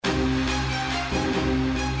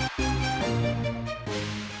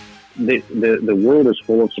the world is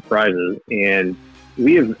full of surprises, and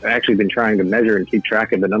we have actually been trying to measure and keep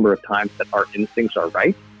track of the number of times that our instincts are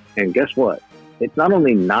right. And guess what? It's not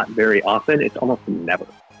only not very often, it's almost never.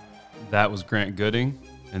 That was Grant Gooding,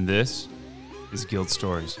 and this is Guild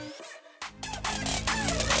Stories.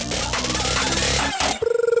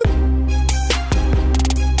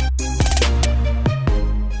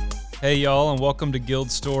 Hey y'all, and welcome to Guild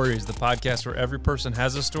Stories, the podcast where every person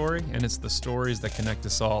has a story, and it's the stories that connect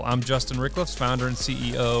us all. I'm Justin Rickliffs, founder and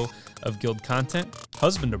CEO of Guild Content,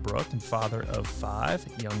 husband to Brooke, and father of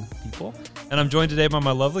 5 young people. And I'm joined today by my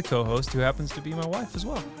lovely co-host, who happens to be my wife as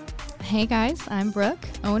well. Hey guys, I'm Brooke,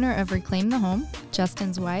 owner of Reclaim the Home,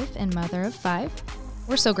 Justin's wife and mother of 5.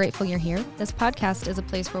 We're so grateful you're here. This podcast is a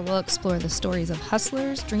place where we'll explore the stories of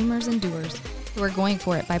hustlers, dreamers, and doers who are going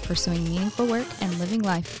for it by pursuing meaningful work and living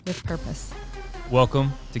life with purpose.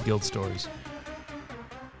 Welcome to Guild Stories.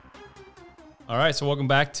 All right, so welcome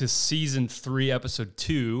back to Season 3, Episode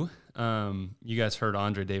 2. You guys heard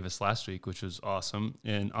Andre Davis last week, which was awesome.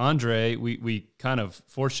 And Andre, we kind of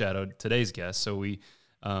foreshadowed today's guest. So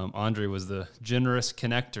Andre was the generous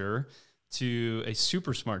connector to a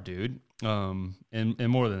super smart dude, and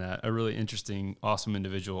more than that, a really interesting, awesome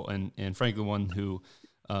individual, and frankly, one who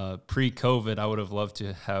pre-COVID, I would have loved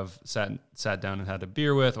to have sat down and had a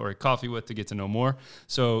beer with or a coffee with to get to know more.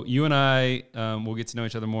 So you and I will get to know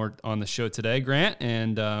each other more on the show today, Grant,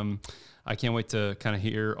 and I can't wait to kind of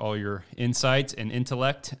hear all your insights and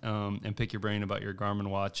intellect and pick your brain about your Garmin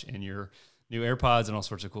watch and your new AirPods and all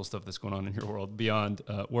sorts of cool stuff that's going on in your world beyond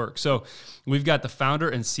work. So we've got the founder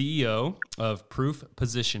and CEO of Proof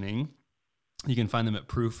Positioning. You can find them at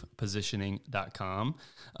proofpositioning.com.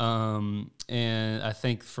 And I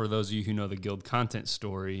think for those of you who know the Guild Content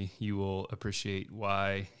story, you will appreciate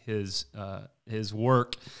why his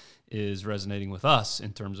work is resonating with us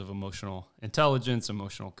in terms of emotional intelligence,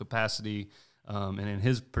 emotional capacity, and in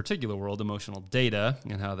his particular world, emotional data,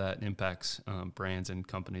 and how that impacts brands and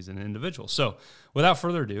companies and individuals. So without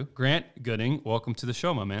further ado, Grant Gooding, welcome to the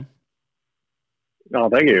show, my man. Oh,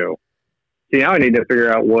 thank you. See, now I need to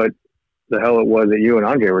figure out what the hell it was that you and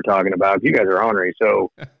Andre were talking about. You guys are ornery,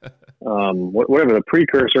 so whatever the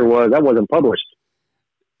precursor was, that wasn't published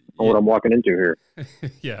on what I'm walking into here.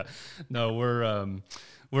 Yeah, no,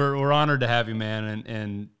 we're honored to have you, man,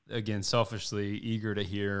 and again, selfishly eager to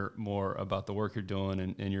hear more about the work you're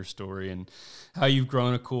doing and your story and how you've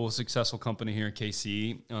grown a cool, successful company here in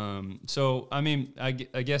KC. So, I mean, I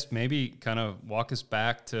guess maybe kind of walk us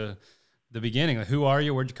back to the beginning. Like, who are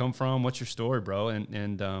you? Where'd you come from? What's your story, bro?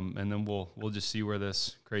 And then we'll just see where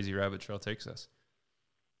this crazy rabbit trail takes us.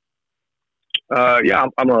 Yeah,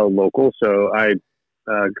 I'm a local, so I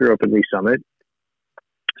grew up in Lee Summit.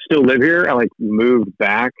 Still live here. I moved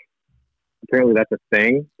back. Apparently that's a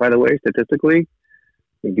thing, by the way, statistically.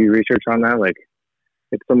 You do research on that.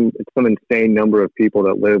 It's some insane number of people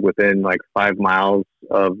that live within 5 miles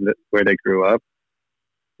of where they grew up,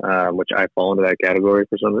 which I fall into that category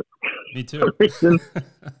for some Me too. reason.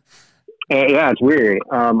 Yeah, it's weird.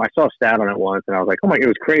 I saw a stat on it once, and I was like, oh my, it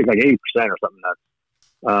was crazy, 80% or something nuts.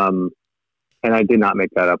 And I did not make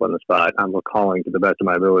that up on the spot. I'm recalling to the best of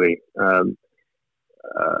my ability.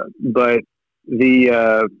 But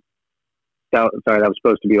that was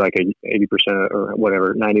supposed to be 80% or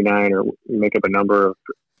whatever, 99, or make up a number,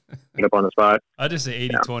 get up on the spot. I just say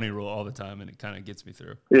 80-20 rule all the time, and it kind of gets me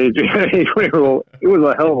through. 80-20 rule. It was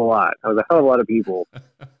a hell of a lot. It was a hell of a lot of people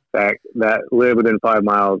that live within 5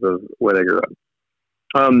 miles of where they grew up.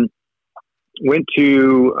 Went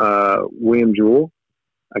to William Jewell.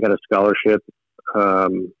 I got a scholarship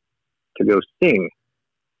to go sing.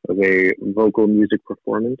 I was a vocal music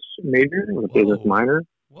performance major, I was a business minor.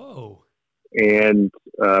 Whoa. And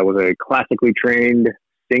was a classically trained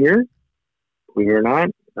singer, believe it or not.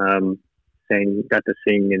 Got to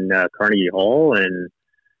sing in Carnegie Hall and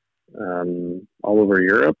all over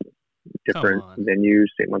Europe, different venues,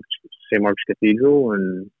 St. Mark's Cathedral,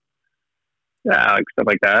 and stuff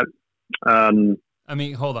like that. I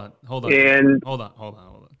mean, hold on. And hold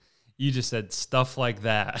on. You just said stuff like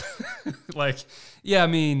that. Yeah, I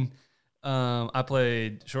mean, I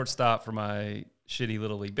played shortstop for my shitty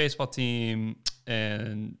little league baseball team,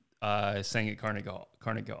 and I sang at Carnegie Hall.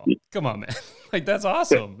 Come on, man. That's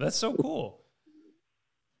awesome. That's so cool.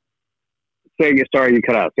 Sorry, you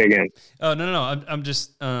cut out. Say again. Oh, no. I'm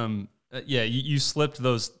just, yeah, you slipped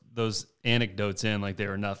those anecdotes in like they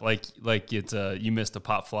were nothing. Like it's you missed a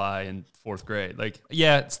pop fly in 4th grade.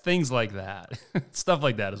 Yeah, it's things like that. Stuff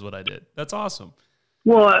like that is what I did. That's awesome.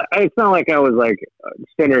 Well, it's not like I was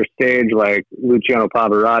center stage like Luciano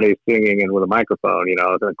Pavarotti singing and with a microphone. I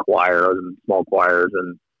was in a choir. I was in small choirs,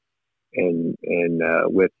 and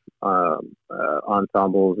with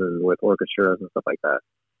ensembles and with orchestras and stuff like that.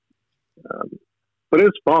 But it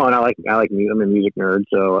was fun. I like music. I'm a music nerd,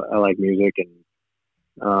 so I like music,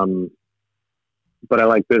 and but I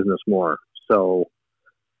like business more. So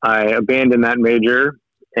I abandoned that major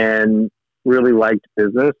and really liked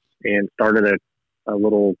business and started a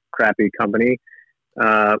little crappy company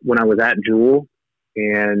when I was at Jewel,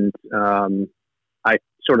 and I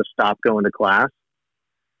sort of stopped going to class,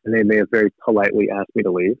 and they may have very politely asked me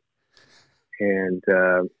to leave, and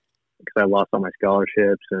because I lost all my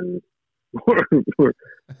scholarships and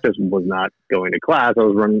just was not going to class. I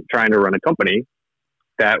was trying to run a company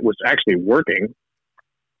that was actually working,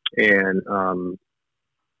 and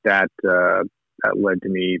that led to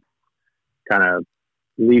me kind of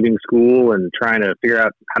leaving school and trying to figure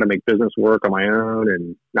out how to make business work on my own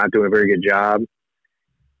and not doing a very good job,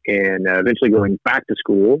 and eventually going back to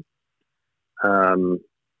school,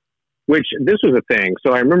 which this was a thing.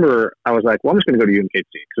 So I remember I was like, well, I'm just going to go to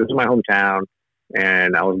UMKC because it was my hometown,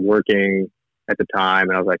 and I was working at the time,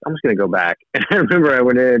 and I was like, I'm just going to go back. And I remember I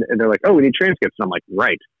went in, and they're like, oh, we need transcripts. And I'm like,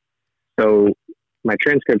 right. So my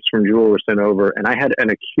transcripts from Jewel were sent over, and I had an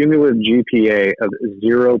accumulative GPA of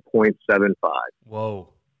 0.75. Whoa.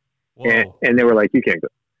 And they were like, you can't go.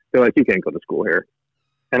 They're like, you can't go to school here.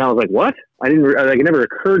 And I was like, what? It never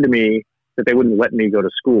occurred to me that they wouldn't let me go to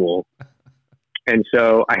school. And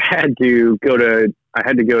so I had to go to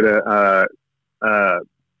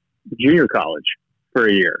junior college for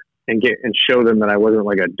a year and show them that I wasn't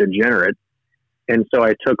like a degenerate. And so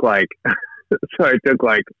I took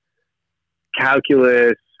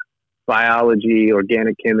calculus, biology,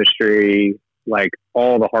 organic chemistry, like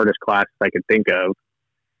all the hardest classes I could think of.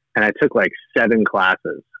 And I took like 7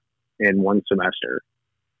 classes in one semester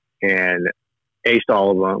and aced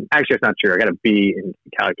all of them. Actually, that's not true. I got a B in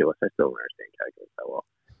calculus. I still don't understand calculus that well.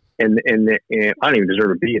 And I don't even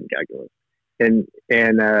deserve a B in calculus. And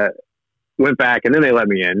went back, and then they let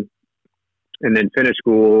me in, and then finished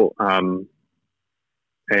school, and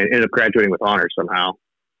ended up graduating with honors somehow.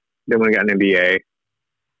 Then when I got an MBA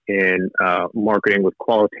in marketing with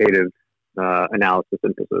qualitative analysis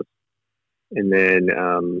emphasis. And then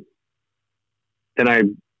I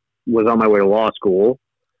was on my way to law school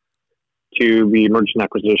to be merchant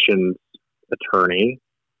acquisitions attorney.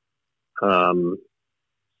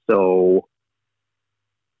 So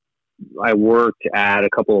I worked at a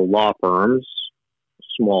couple of law firms,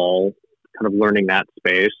 small, kind of learning that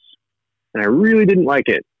space. And I really didn't like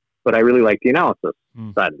it, but I really liked the analysis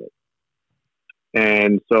side of it.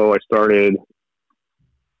 And so I started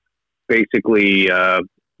basically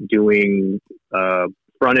doing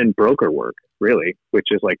front-end broker work, really, which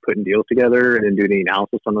is like putting deals together and then doing the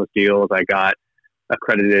analysis on those deals. I got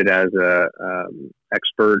accredited as a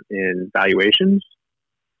expert in valuations.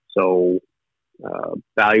 So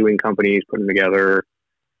valuing companies, putting them together,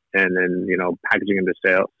 and then, packaging them to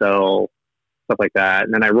sell, stuff like that.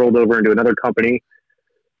 And then I rolled over into another company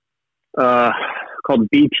called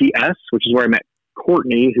BTS, which is where I met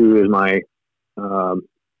Courtney, who is my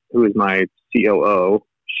COO.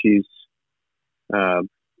 She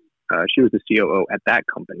was the COO at that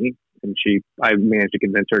company, and I managed to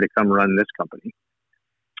convince her to come run this company,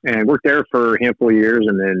 and worked there for a handful of years,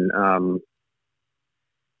 and then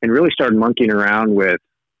and really started monkeying around with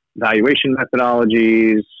valuation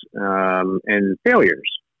methodologies and failures.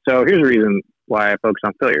 So here's the reason why I focus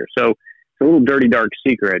on failure. So it's a little dirty, dark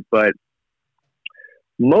secret, but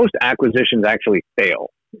most acquisitions actually fail.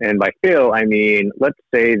 And by fail, I mean, let's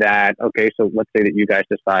say that you guys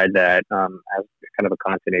decide that as kind of a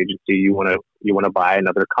content agency, you want to buy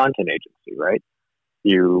another content agency, right?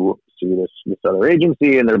 You see this other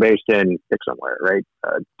agency, and they're based in somewhere, right?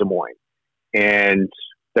 Des Moines. And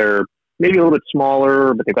they're maybe a little bit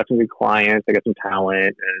smaller, but they've got some good clients, they got some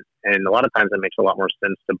talent, and a lot of times it makes a lot more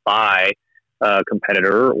sense to buy a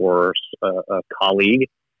competitor or a colleague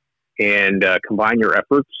and combine your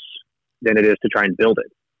efforts than it is to try and build it.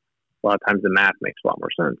 A lot of times the math makes a lot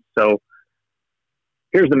more sense. So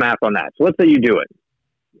here's the math on that. So let's say you do it,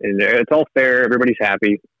 and it's all fair, everybody's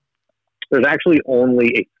happy. There's actually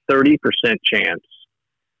only a 30% chance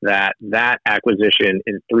that acquisition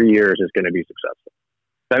in 3 years is going to be successful.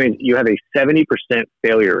 That means you have a 70%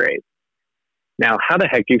 failure rate. Now, how the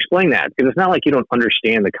heck do you explain that? Because it's not like you don't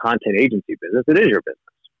understand the content agency business. It is your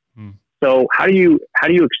business. So how do you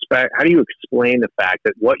explain the fact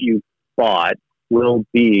that what you bought will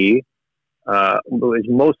be is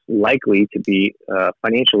most likely to be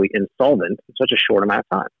financially insolvent in such a short amount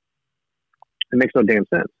of time? It makes no damn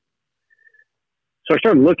sense. So I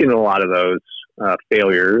started looking at a lot of those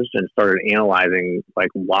failures and started analyzing,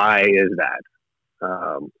 like, why is that?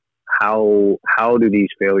 how do these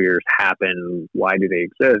failures happen? Why do they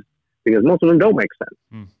exist? Because most of them don't make sense.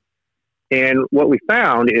 Mm. And what we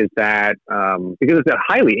found is that because it's a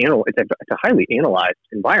highly analyzed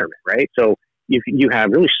environment, right? So you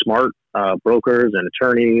have really smart brokers and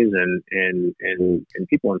attorneys and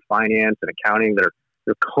people in finance and accounting that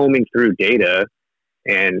they're combing through data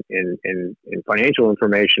and financial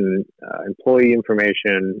information, employee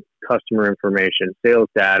information, customer information, sales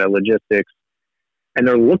data, logistics, and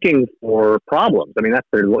they're looking for problems. I mean,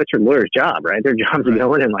 what's your lawyer's job, right? Their job is to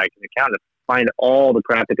go in and like an accountant, find all the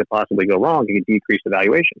crap that could possibly go wrong to decrease the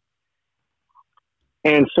valuation.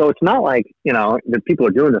 And so it's not like, that people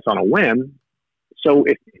are doing this on a whim. So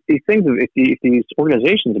if these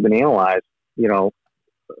organizations have been analyzed,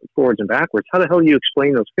 forwards and backwards, how the hell do you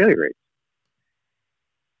explain those failure rates?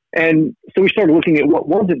 And so we started looking at what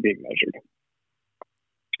wasn't being measured.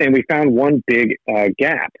 And we found one big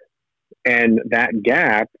gap. And that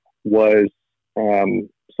gap was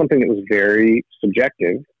something that was very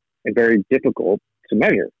subjective and very difficult to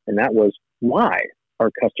measure. And that was, why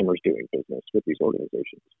are customers doing business with these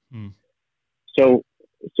organizations? Mm.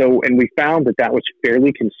 And we found that was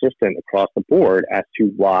fairly consistent across the board as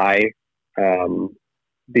to why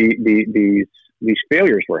these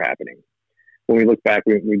failures were happening. When we look back,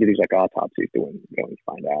 we did these like autopsies to go and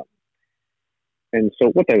find out. And so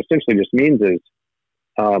what that essentially just means is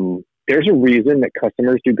there's a reason that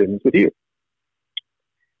customers do business with you.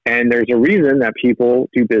 And there's a reason that people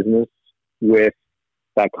do business with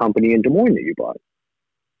that company in Des Moines that you bought.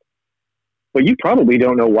 But you probably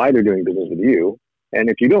don't know why they're doing business with you. And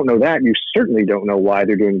if you don't know that, you certainly don't know why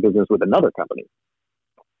they're doing business with another company.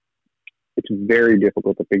 It's very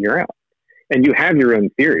difficult to figure out. And you have your own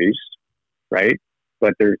theories, right?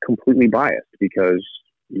 But they're completely biased because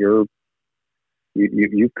you've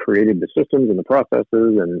created the systems and the processes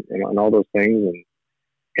and all those things.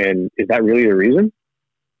 And is that really the reason?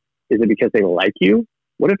 Is it because they like you?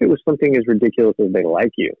 What if it was something as ridiculous as they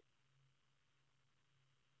like you?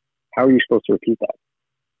 How are you supposed to repeat that?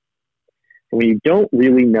 And when you don't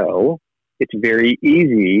really know, it's very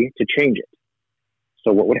easy to change it.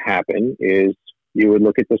 So what would happen is you would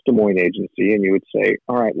look at this Des Moines agency and you would say,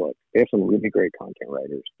 all right, look, they have some really great content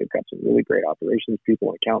writers. They've got some really great operations people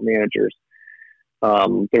and account managers.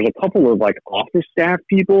 There's a couple of like office staff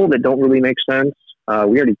people that don't really make sense.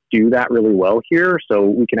 We already do that really well here, so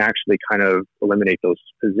we can actually kind of eliminate those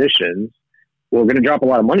positions. We're going to drop a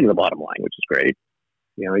lot of money to the bottom line, which is great.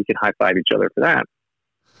 You can high five each other for that,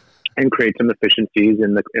 and create some efficiencies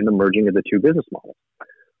in the merging of the two business models.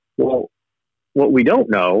 Well, what we don't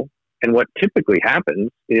know, and what typically happens,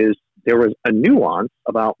 is there was a nuance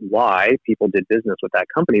about why people did business with that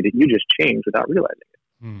company that you just changed without realizing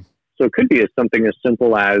it. Mm. So it could be something as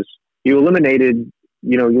simple as you eliminated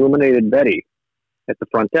Betty at the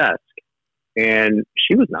front desk, and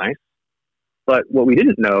she was nice. But what we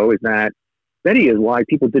didn't know is that Betty is why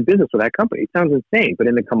people did business with that company. It sounds insane, but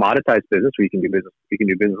in the commoditized business where you can do business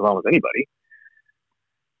with almost anybody.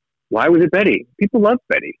 Why was it Betty? People loved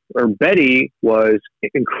Betty, or Betty was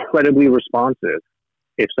incredibly responsive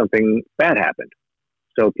if something bad happened.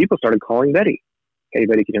 So people started calling Betty. Hey,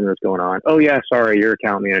 Betty, can you know what's going on? Oh yeah, sorry, your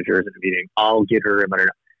account manager is in a meeting. I'll get her.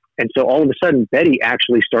 And so all of a sudden, Betty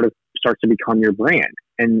actually starts to become your brand.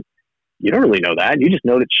 And you don't really know that. You just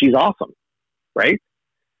know that she's awesome, right?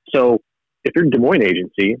 So if you're a Des Moines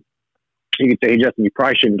agency, you could say, hey, Justin, you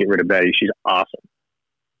probably shouldn't get rid of Betty. She's awesome.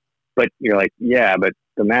 But you're like, yeah, but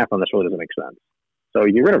the math on this really doesn't make sense. So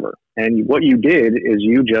you get rid of her. And what you did is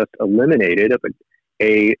you just eliminated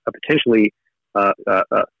a potentially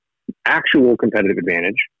actual competitive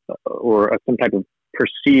advantage or some type of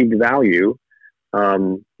perceived value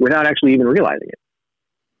without actually even realizing it.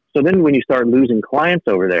 So then when you start losing clients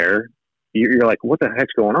over there, you're like, what the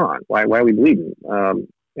heck's going on? Why are we bleeding?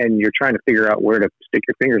 And you're trying to figure out where to stick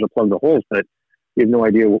your fingers to plug the holes, but you have no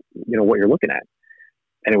idea, what you're looking at.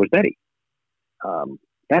 And it was Betty.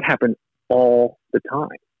 That happened all the time.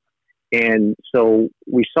 And so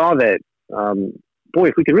we saw that,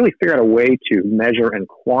 if we could really figure out a way to measure and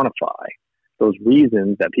quantify those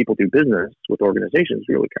reasons that people do business with organizations,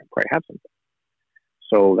 we really can probably have something.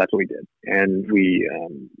 So that's what we did. And we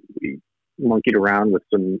monkeyed around with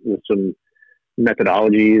some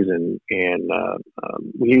methodologies and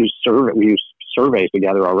we used surveys to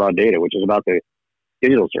gather our raw data, which is about the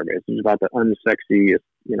digital surveys. It's about the unsexiest,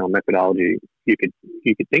 methodology you could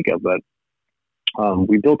think of. But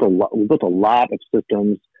we built a lot of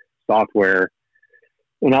systems, software,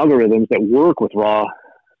 and algorithms that work with raw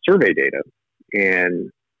survey data,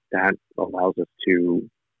 and that allows us to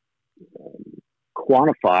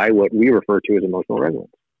quantify what we refer to as emotional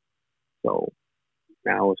resonance. So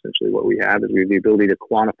now essentially what we have is we have the ability to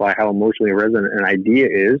quantify how emotionally resonant an idea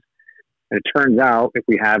is. And it turns out if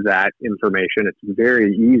we have that information, it's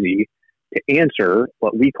very easy to answer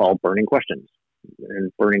what we call burning questions.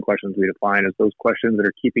 And burning questions we define as those questions that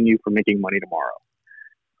are keeping you from making money tomorrow.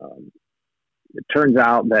 It turns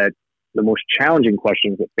out that the most challenging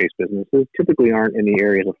questions that face businesses typically aren't in the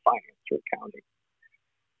areas of finance or accounting.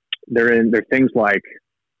 They're things like,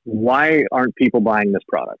 why aren't people buying this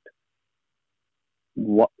product?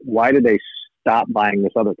 Why did they stop buying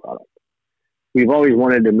this other product? We've always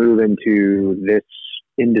wanted to move into this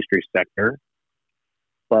industry sector,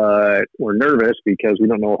 but we're nervous because we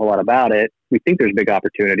don't know a whole lot about it. We think there's big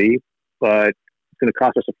opportunity, but it's going to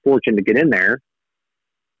cost us a fortune to get in there.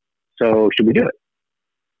 So should we do it?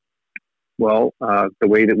 Well, the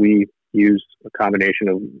way that we use a combination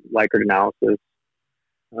of Likert analysis,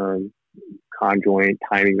 conjoint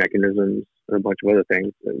timing mechanisms, and a bunch of other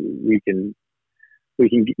things, we can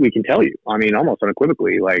tell you. I mean, almost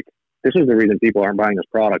unequivocally, like, this is the reason people aren't buying this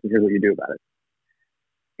product, and here's what you do about it.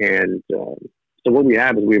 And so what we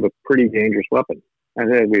have is we have a pretty dangerous weapon.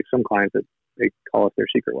 And then we have some clients that they call us their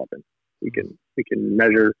secret weapon. We can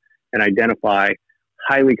measure and identify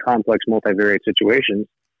highly complex multivariate situations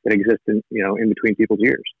that exist in between people's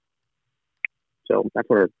ears. So that's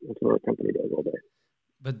what our company does all day.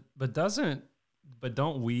 But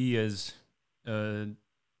don't we as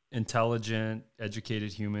intelligent,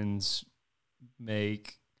 educated humans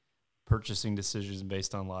make purchasing decisions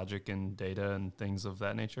based on logic and data and things of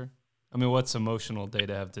that nature? I mean, what's emotional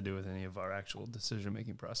data have to do with any of our actual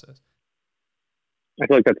decision-making process? I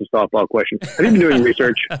feel like that's a softball question. Have you been doing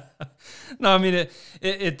research? No, I mean,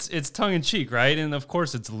 it's tongue in cheek, right? And of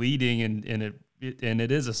course it's leading and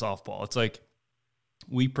it is a softball. It's like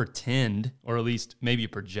we pretend, or at least maybe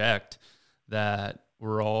project, that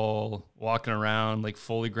we're all walking around like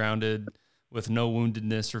fully grounded with no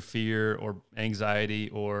woundedness or fear or anxiety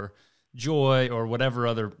or joy or whatever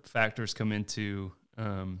other factors come into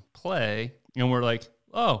play. And we're like,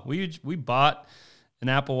 oh, we bought an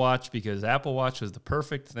Apple Watch because Apple Watch was the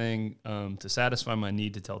perfect thing to satisfy my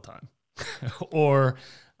need to tell time. Or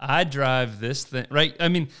I drive this thing, right? I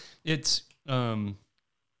mean, it's,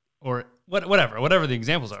 or whatever the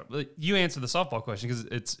examples are. But you answer the softball question because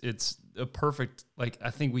it's a perfect, like, I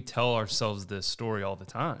think we tell ourselves this story all the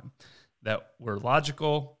time, that we're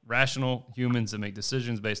logical, rational humans that make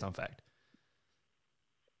decisions based on fact.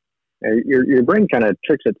 Your brain kind of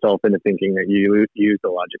tricks itself into thinking that you use the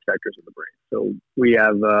logic sectors of the brain. So we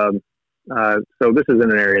have, so this is in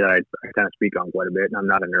an area that I kind of speak on quite a bit, and I'm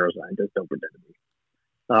not a neuroscientist, don't pretend to be.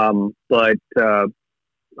 But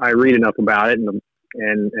I read enough about it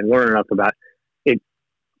and learn enough about it.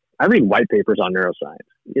 I read white papers on neuroscience.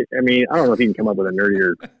 I mean, I don't know if you can come up with a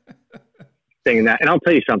nerdier thing in that. And I'll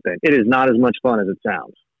tell you something, it is not as much fun as it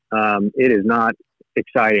sounds. It is not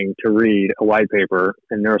exciting to read a white paper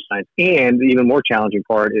in neuroscience. And the even more challenging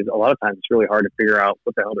part is a lot of times it's really hard to figure out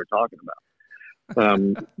what the hell they're talking about.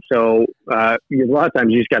 So a lot of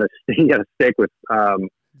times you gotta stick with,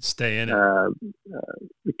 stay in it.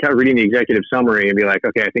 Kind of reading the executive summary and be like,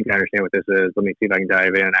 okay, I think I understand what this is. Let me see if I can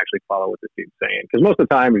dive in and actually follow what this dude's saying. Because most of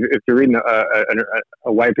the time, if you're reading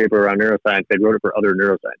a white paper on neuroscience, they wrote it for other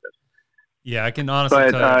neuroscientists. Yeah, I can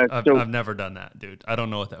honestly tell you, I've never done that, dude. I don't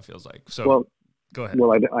know what that feels like. So, well, go ahead.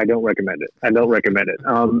 Well, I don't recommend it.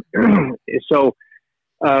 So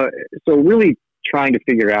really trying to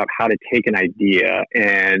figure out how to take an idea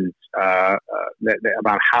and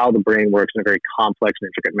about how the brain works in a very complex and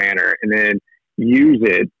intricate manner, and then use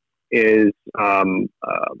it is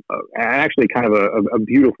actually kind of a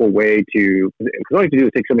beautiful way to. Because all you have to do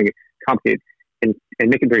is take something complicated and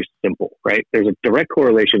make it very simple, right? There's a direct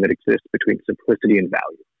correlation that exists between simplicity and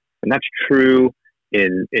value, and that's true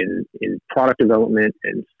in product development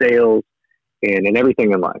and sales and in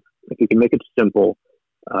everything in life. If you can make it simple,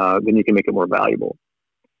 then you can make it more valuable.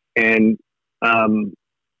 And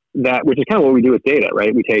that, which is kind of what we do with data,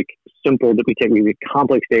 right? We take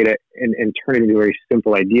complex data and turn it into a very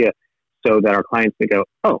simple idea so that our clients can go,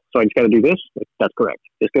 oh, so I just got to do this? That's correct.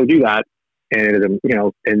 Just go do that. And,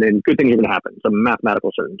 and then good things are going to happen. Some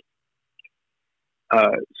mathematical certainty.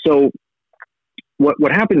 So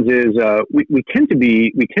what happens is we tend to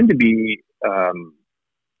be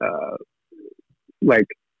like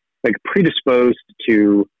predisposed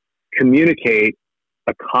to communicate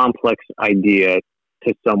a complex idea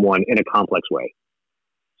to someone in a complex way.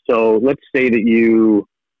 So let's say that you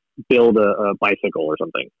build a bicycle or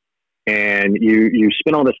something, and you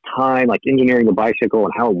spend all this time like engineering the bicycle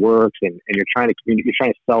and how it works, and you're trying to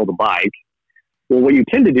sell the bike. Well, what you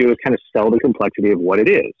tend to do is kind of sell the complexity of what it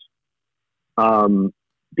is.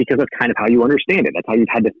 because that's kind of how you understand it. That's how you've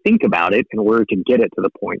had to think about it in order to get it to the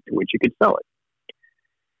point to which you could sell it.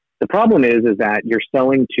 The problem is that you're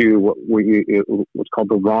selling to what's called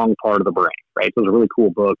the wrong part of the brain, right? So there's a really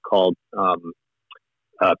cool book called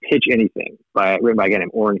Pitch Anything, written by a guy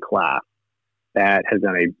named Oren Klaff, that has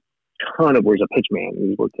done a ton of, where's a pitch man.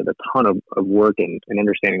 He's worked at a ton of work in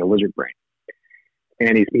understanding the lizard brain.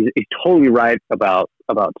 And he's totally right about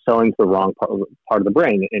selling to the wrong part of the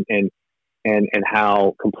brain and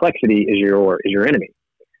how complexity is your enemy.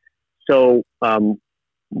 So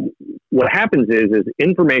what happens is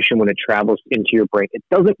information, when it travels into your brain, it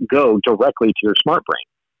doesn't go directly to your smart brain.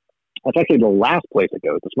 That's actually the last place it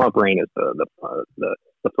goes. The smart brain is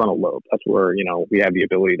the frontal lobe. That's where, we have the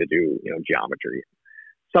ability to do, geometry.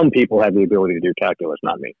 Some people have the ability to do calculus,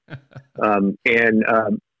 not me. But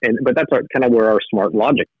that's kind of where our smart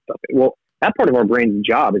logic stuff is. Well, that part of our brain's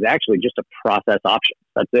job is actually just to process options.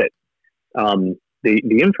 That's it.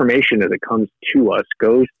 The information as it comes to us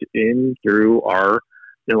goes in through our,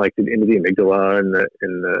 into the amygdala and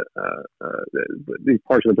these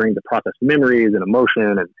parts of the brain that process memories and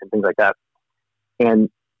emotion and things like that. And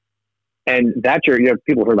that's you have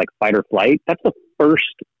people who are like fight or flight. That's the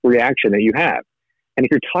first reaction that you have. And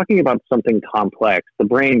if you're talking about something complex, the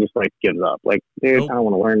brain just gives up. Dude, nope. I don't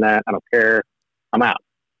want to learn that. I don't care. I'm out.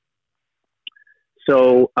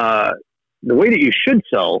 So the way that you should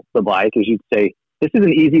sell the bike is you'd say, this is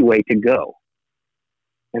an easy way to go.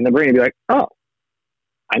 And the brain would be like, oh,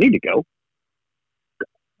 I need to go.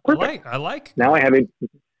 Perfect. I like. Now I have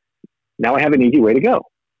an easy way to go.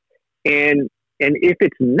 And if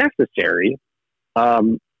it's necessary,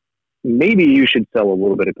 maybe you should sell a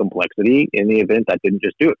little bit of complexity in the event that didn't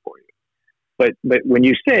just do it for you. But when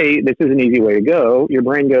you say this is an easy way to go, your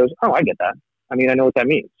brain goes, oh, I get that. I mean, I know what that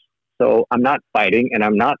means. So I'm not fighting and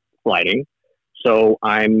I'm not flighting. So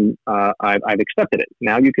I've accepted it.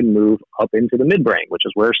 Now you can move up into the midbrain, which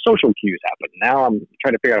is where social cues happen. Now I'm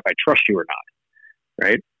trying to figure out if I trust you or not,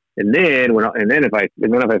 right? And then if I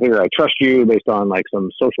figure I trust you based on some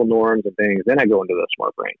social norms and things, then I go into the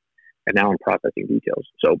smart brain, and now I'm processing details.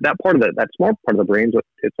 So that part of that smart part of the brain,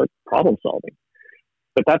 it's like problem solving,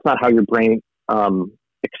 but that's not how your brain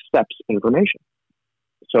accepts information.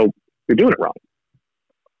 So you're doing it wrong.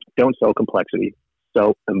 Don't sell complexity.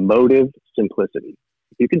 Sell emotive simplicity.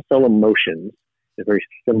 If you can sell emotions in a very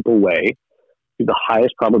simple way, you have the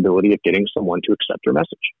highest probability of getting someone to accept your message.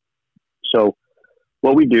 So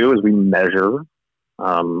what we do is we measure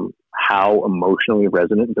how emotionally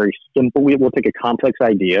resonant, very simple. We'll take a complex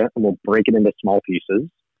idea and we'll break it into small pieces, and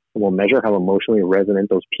we'll measure how emotionally resonant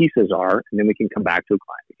those pieces are, and then we can come back to a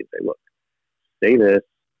client. We can say, look, say this,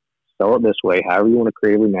 sell it this way, however you want to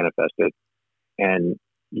creatively manifest it, and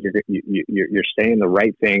you're saying the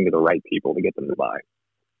right thing to the right people to get them to buy.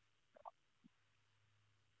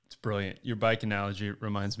 It's brilliant. Your bike analogy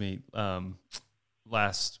reminds me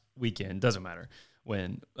last weekend, doesn't matter,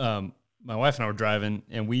 when my wife and I were driving,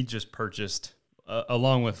 and we just purchased,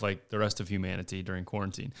 along with the rest of humanity during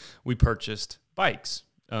quarantine, we purchased bikes.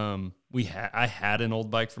 I had an old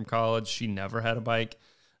bike from college. She never had a bike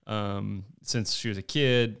since she was a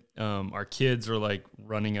kid. Our kids are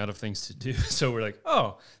running out of things to do. So we're like,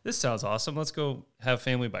 oh, this sounds awesome. Let's go have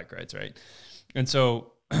family bike rides, right? And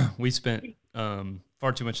so we spent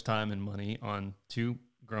far too much time and money on two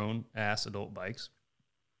grown-ass adult bikes.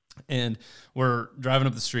 And we're driving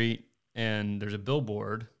up the street, and there's a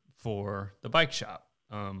billboard for the bike shop.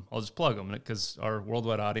 I'll just plug them because our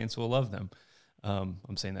worldwide audience will love them.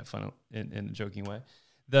 I'm saying that fun in a joking way.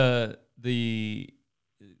 The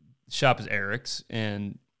shop is Eric's,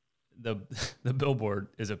 and the billboard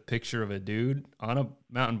is a picture of a dude on a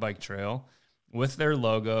mountain bike trail with their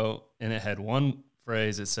logo, and it had one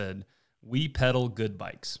phrase that said, "We pedal good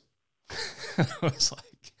bikes." I was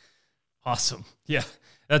like, awesome. Yeah.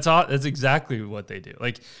 That's exactly what they do.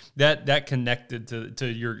 That connected to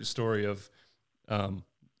your story of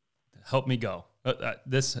help me go.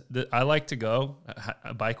 I like to go.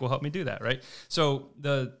 A bike will help me do that, right? So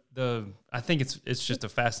I think it's just a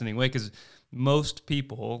fascinating way, because most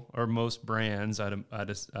people, or most brands, I'd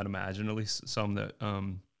imagine, at least some that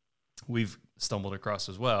we've stumbled across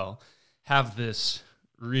as well, have this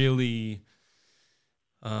really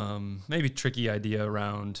maybe tricky idea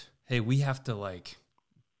around, hey, we have to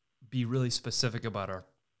be really specific about our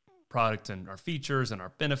product and our features and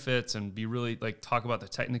our benefits, and be really talk about the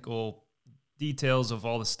technical details of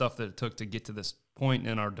all the stuff that it took to get to this point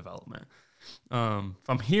in our development. If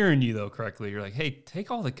I'm hearing you though correctly, you're like, hey, take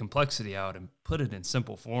all the complexity out and put it in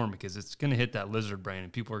simple form, because it's going to hit that lizard brain,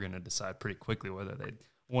 and people are going to decide pretty quickly whether they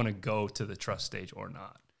want to go to the trust stage or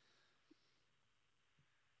not.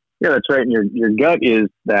 Yeah, that's right. And your gut is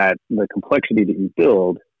that the complexity that you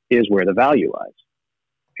build is where the value lies,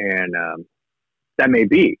 and that may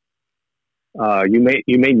be. You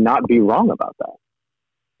may not be wrong about that.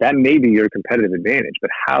 That may be your competitive advantage,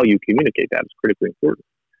 but how you communicate that is critically important.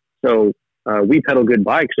 So, "We pedal good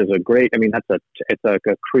bikes" is a great. I mean, it's a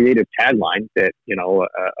creative tagline that a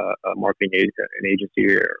marketing an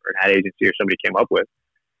agency or an ad agency or somebody came up with.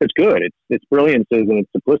 It's good. Its brilliance is in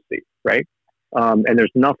its simplicity, right? And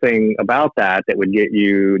there's nothing about that would get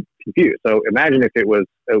you confused. So imagine if it was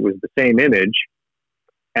the same image,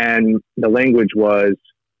 and the language was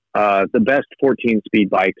the best 14-speed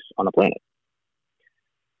bikes on the planet.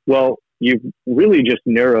 Well, you've really just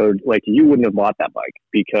narrowed, like, you wouldn't have bought that bike,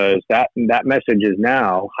 because that message is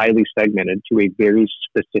now highly segmented to a very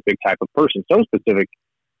specific type of person. So specific,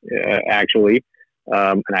 actually,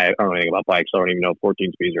 and I don't know anything about bikes, so I don't even know if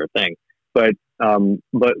 14 speeds are a thing. But so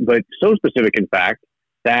specific, in fact,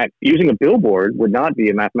 that using a billboard would not be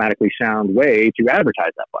a mathematically sound way to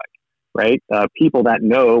advertise that bike, right? People that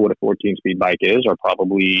know what a 14-speed bike is are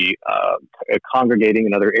probably congregating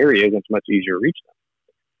in other areas, and it's much easier to reach them.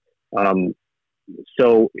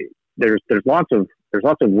 So there's lots of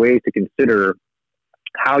ways to consider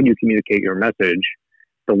how you communicate your message,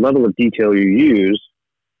 the level of detail you use,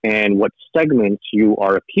 and what segments you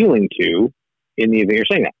are appealing to in the event you're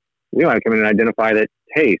saying that. We want to come in and identify that,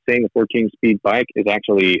 hey, saying a 14-speed bike is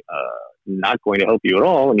actually not going to help you at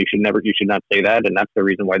all, and you should not say that, and that's the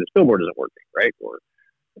reason why this billboard isn't working, right? Or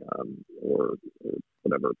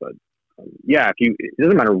whatever. But yeah, it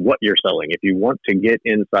doesn't matter what you're selling. If you want to get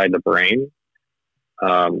inside the brain,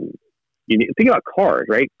 you need to think about cars,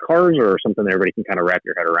 right? Cars are something that everybody can kind of wrap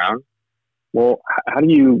your head around. Well, how do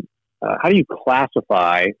you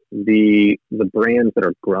classify the brands that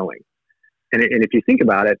are growing? And if you think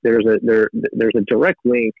about it, there's a direct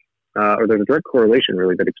link, or there's a direct correlation,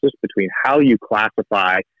 really, that exists between how you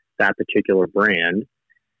classify that particular brand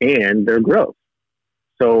and their growth.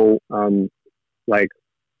 So, when's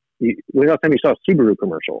the last time you saw a Subaru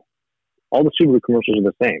commercial? All the Subaru commercials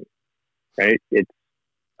are the same, right? It's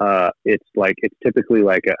typically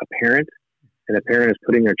like a parent, and the parent is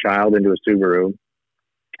putting their child into a Subaru,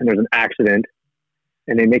 and there's an accident,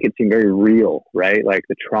 and they make it seem very real, right? Like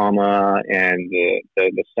the trauma and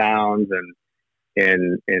the sounds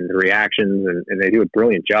and the reactions, and they do a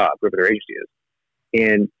brilliant job, whoever their agency is.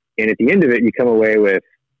 And at the end of it, you come away with,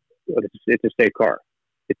 it's a safe car.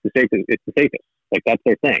 It's the safest. Like, that's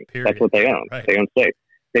their thing. Period. That's what they own. Right. They own safe.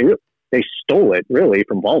 They stole it really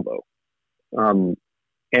from Volvo.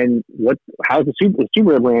 And how's the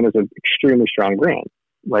Subaru brand is an extremely strong brand.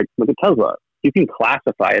 Like, look at Tesla. You can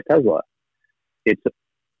classify a Tesla. It's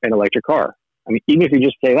an electric car. I mean, even if you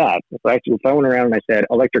just say that, if I went around and I said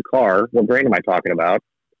electric car, what brand am I talking about?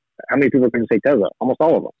 How many people are going to say Tesla? Almost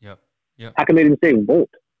all of them. Yep. How come they didn't say Volt?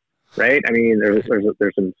 Right? I mean, there's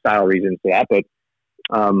some style reasons to that, but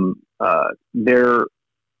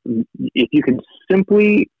if you can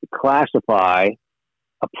simply classify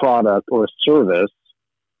a product or a service,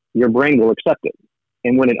 your brain will accept it.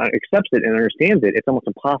 And when it accepts it and understands it, it's almost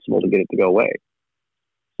impossible to get it to go away.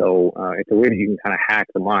 So it's a way that you can kind of hack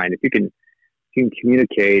the mind. If you can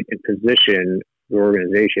communicate and position your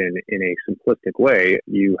organization in a simplistic way,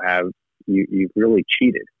 you've really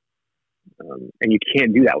cheated. And you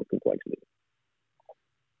can't do that with complexity.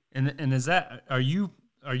 And is the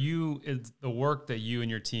work that you and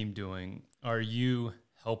your team doing, are you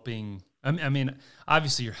helping? I mean,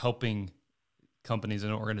 obviously you're helping companies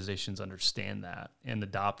and organizations understand that and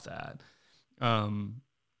adopt that.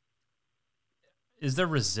 Is there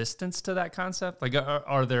resistance to that concept? Like,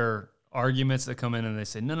 are there arguments that come in and they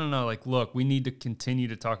say, no, like, look, we need to continue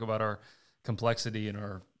to talk about our complexity and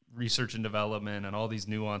our research and development and all these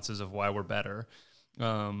nuances of why we're better.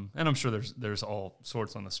 And I'm sure there's all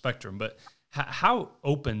sorts on the spectrum, but how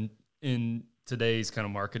open in today's kind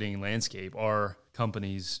of marketing landscape are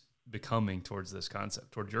companies becoming towards this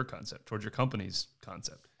concept, towards your concept, towards your company's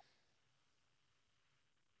concept?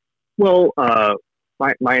 Well, my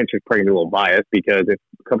answer is probably a little biased, because if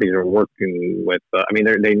companies are working with,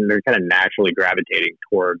 they're kind of naturally gravitating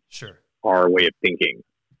towards our way of thinking.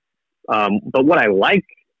 But what I like,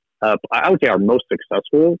 I would say our most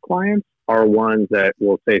successful clients are ones that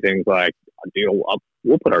will say things like,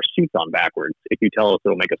 we'll put our seats on backwards if you tell us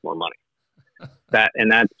it'll make us more money. That's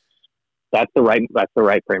the right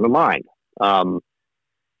frame of mind.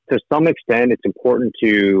 To some extent, it's important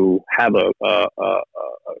to have a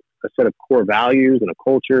set of core values and a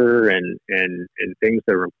culture and things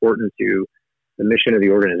that are important to the mission of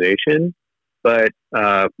the organization. But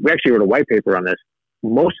we actually wrote a white paper on this.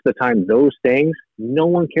 Most of the time, those things no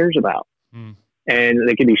one cares about. And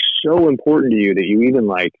they can be so important to you that you even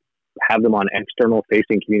like have them on external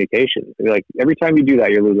facing communications. Like every time you do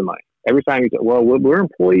that, you're losing money. Every time you say, well, we're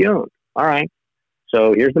employee owned. All right.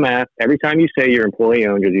 So here's the math. Every time you say you're employee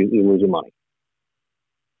owned, you're losing money.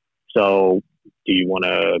 So do you want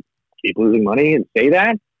to keep losing money and say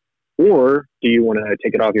that? Or do you want to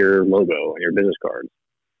take it off your logo and your business cards?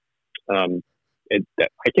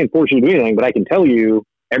 I can't force you to do anything, but I can tell you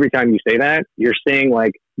every time you say that, you're saying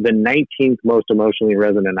like the 19th most emotionally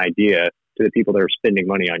resonant idea to the people that are spending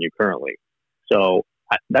money on you currently. So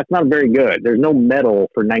that's not very good. There's no medal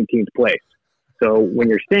for 19th place. So when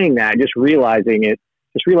you're saying that, just realize that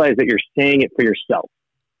you're saying it for yourself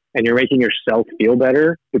and you're making yourself feel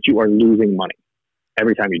better, but you are losing money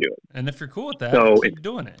every time you do it. And if you're cool with that, so keep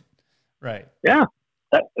doing it. Right. Yeah.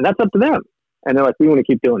 That's up to them. And they're like, we want to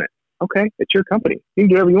keep doing it. Okay. It's your company. You can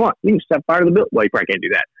do whatever you want. You can set fire to the building. Well, you probably can't do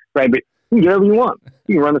that. Right. But you can do whatever you want.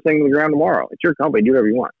 You can run the thing to the ground tomorrow. It's your company. Do whatever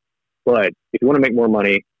you want. But if you want to make more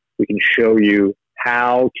money, we can show you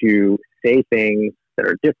how to say things that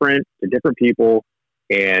are different to different people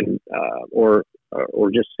and, or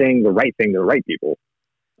just saying the right thing to the right people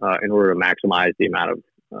in order to maximize the amount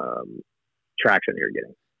of traction you're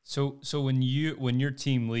getting. So when your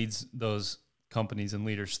team leads those companies and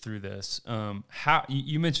leaders through this, how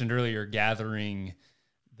you mentioned earlier gathering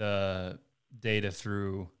the data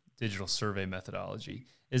through digital survey methodology.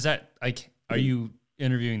 Is that like, are you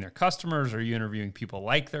interviewing their customers? Are you interviewing people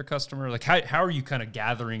like their customer? Like how are you kind of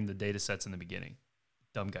gathering the data sets in the beginning?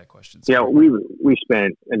 Dumb guy questions. Yeah, we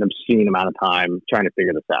spent an obscene amount of time trying to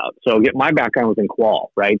figure this out. So my background was in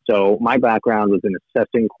qual, right? So my background was in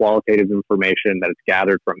assessing qualitative information that is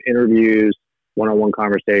gathered from interviews, one-on-one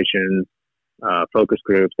conversations, focus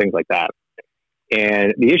groups, things like that.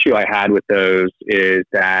 And the issue I had with those is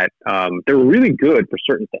that they're really good for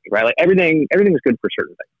certain things, right? Like everything is good for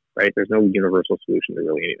certain things, right? There's no universal solution to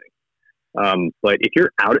really anything. But if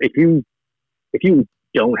you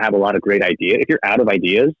don't have a lot of great ideas, if you're out of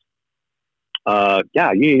ideas, you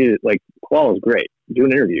need to, like, qual is great. Do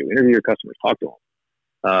an interview your customers, talk to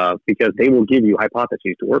them, because they will give you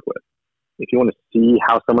hypotheses to work with. If you want to see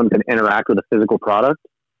how someone can interact with a physical product,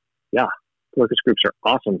 focus groups are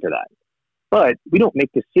awesome for that. But we don't make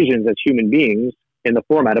decisions as human beings in the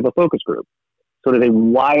format of a focus group. So there's a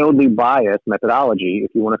wildly biased methodology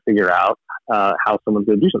if you want to figure out how someone's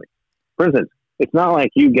going to do something. For instance, it's not like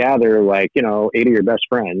you gather 8 of your best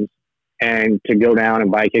friends and to go down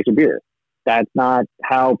and buy a case of beer. That's not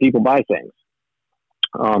how people buy things.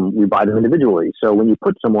 We buy them individually. So when you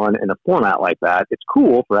put someone in a format like that, it's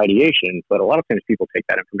cool for ideation, but a lot of times people take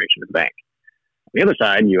that information to the bank. On the other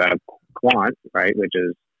side, you have quant, right, which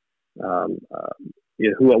is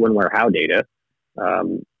who, what, when, where, how data.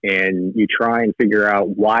 And you try and figure out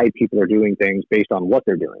why people are doing things based on what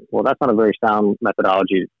they're doing. Well, that's not a very sound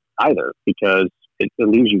methodology either, because it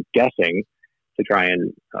leaves you guessing to try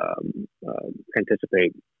and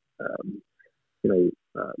anticipate.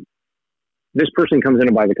 This person comes in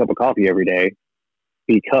and buys a cup of coffee every day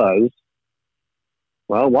because,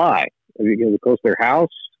 well, why? Because it's close to their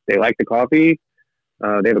house. They like the coffee.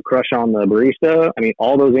 They have a crush on the barista. I mean,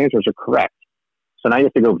 all those answers are correct. So now you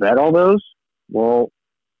have to go vet all those. Well,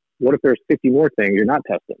 what if there's 50 more things you're not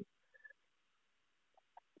testing?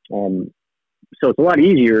 So it's a lot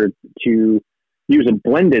easier to use a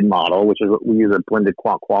blended model, which is what we use, a blended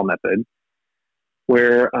qual method,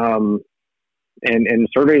 where and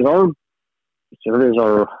surveys are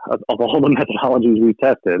of all the methodologies we've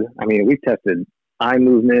tested. I mean, we've tested eye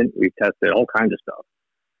movement, we've tested all kinds of stuff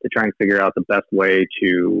to try and figure out the best way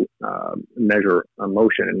to measure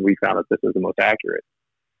emotion, and we found that this is the most accurate.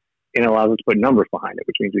 And it allows us to put numbers behind it,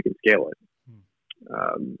 which means we can scale it.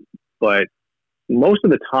 But most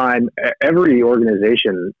of the time, every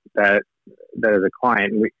organization that is a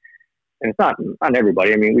client, and it's not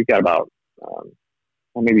everybody. I mean, we've got about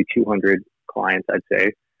maybe 200 clients, I'd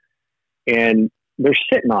say, and they're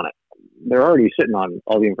sitting on it. They're already sitting on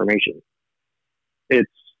all the information. It's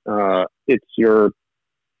your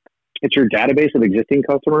database of existing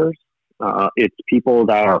customers. It's people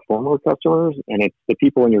that are former customers, and it's the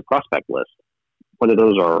people in your prospect list, whether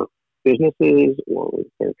those are businesses or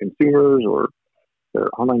they're consumers or they're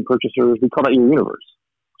online purchasers. We call that your universe.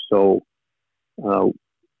 So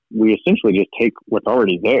we essentially just take what's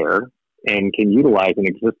already there and can utilize an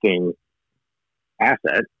existing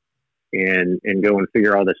asset and go and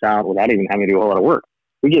figure all this out without even having to do a whole lot of work.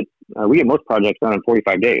 We get most projects done in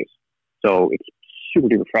 45 days. So it's super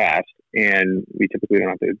duper fast, and we typically don't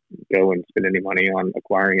have to go and spend any money on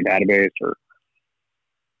acquiring a database or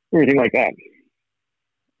anything like that.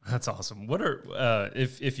 That's awesome. What are,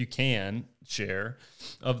 if you can share,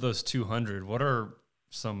 of those 200, what are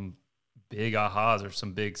some big ahas or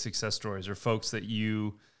some big success stories or folks that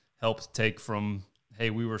you helped take from, hey,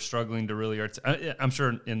 we were struggling to really I'm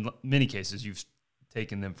sure in many cases you've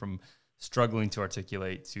taken them from struggling to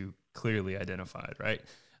articulate to clearly identified, right?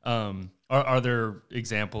 Are there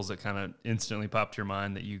examples that kind of instantly pop to your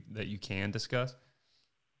mind that you can discuss?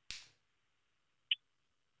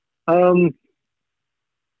 Most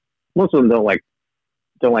of them don't like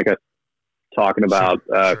us talking about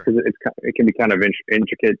because it can be kind of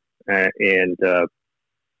intricate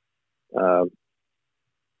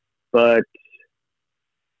but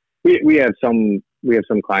we have some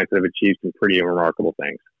clients that have achieved some pretty remarkable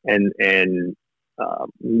things and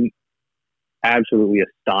absolutely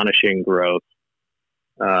astonishing growth,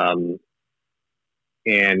 and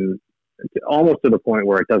almost to the point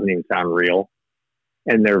where it doesn't even sound real.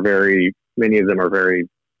 And many of them are very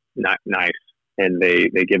not nice, and they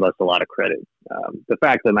give us a lot of credit. The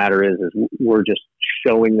fact of the matter is we're just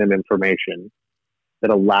showing them information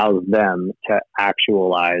that allows them to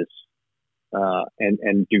actualize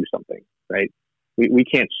and do something, right? We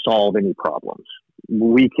can't solve any problems.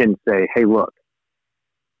 We can say, hey, look,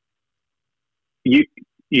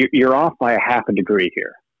 you're off by a half a degree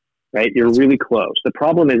here, right? You're really close. The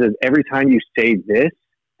problem is every time you say this,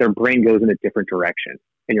 their brain goes in a different direction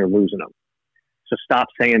and you're losing them. So stop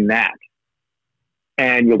saying that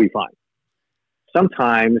and you'll be fine.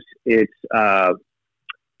 Sometimes it's,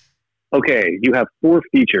 okay, you have 4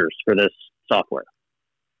 features for this software.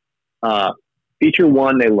 Feature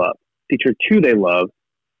 1, they love. Feature 2, they love.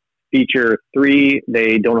 Feature 3,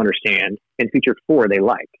 they don't understand. And feature 4, they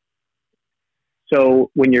like. So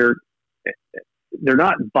when they're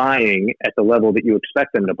not buying at the level that you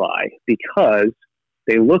expect them to buy because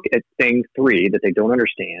they look at thing 3 that they don't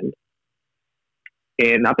understand.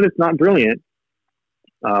 And not that it's not brilliant,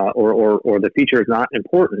 or the feature is not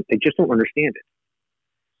important. They just don't understand it.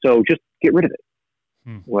 So just get rid of it.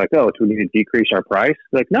 We're like, oh, do we need to decrease our price?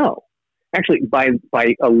 Like, no. Actually, by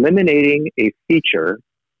eliminating a feature,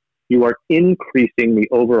 you are increasing the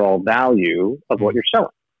overall value of what you're selling.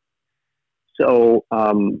 So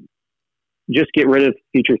just get rid of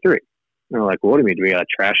feature 3. And they're like, well, what do you mean? Do we got to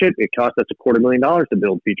trash it? It cost us $250,000 to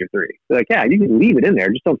build feature 3. They're like, yeah, you can leave it in there.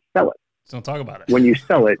 Just don't sell it. Just don't talk about it. When you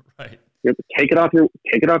sell it, right. You have to take it off your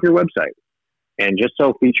website and just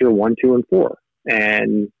sell feature 1, 2, and 4.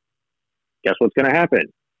 And guess what's going to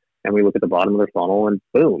happen? And we look at the bottom of their funnel and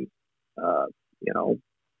boom,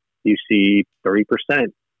 you see 30%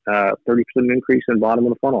 increase in bottom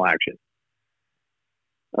of the funnel action.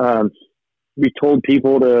 We told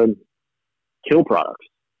people to kill products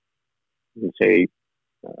and say,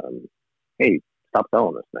 hey, stop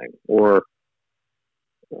selling this thing. Or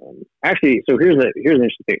actually, so here's an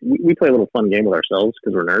interesting thing. We play a little fun game with ourselves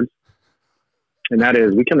because we're nerds. And that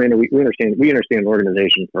is, we come in and we understand an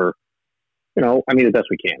organization for, the best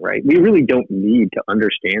we can, right? We really don't need to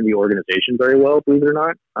understand the organization very well, believe it or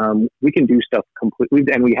not. We can do stuff completely,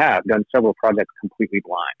 and we have done several projects completely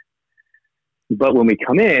blind. But when we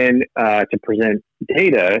come in to present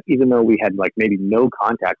data, even though we had maybe no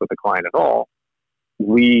contact with the client at all,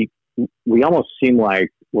 we almost seem like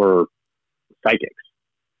we're psychics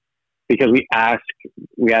because we ask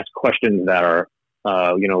questions that are,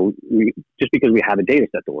 just because we have a data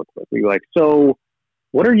set to work with. We're like, so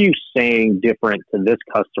what are you saying different to this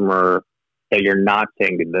customer that you're not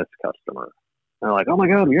saying to this customer? And they're like, oh my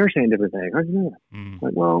God, we are saying different things. How do you know that?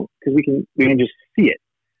 Like, well, because we can just see it.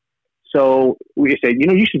 So we say,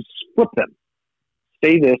 you should flip them.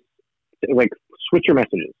 Say this, switch your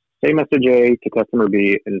messages. Say message A to customer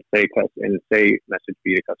B and say message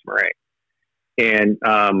B to customer A. And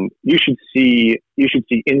you should see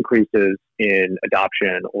increases in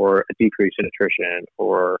adoption or a decrease in attrition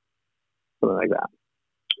or something like that.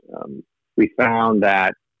 We found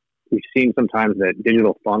that we've seen sometimes that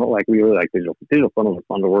digital funnel, we really like digital funnels are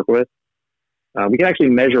fun to work with. We can actually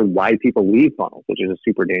measure why people leave funnels, which is a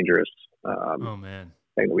super dangerous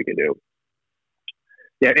thing that we can do.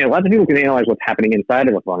 Yeah, and a lot of people can analyze what's happening inside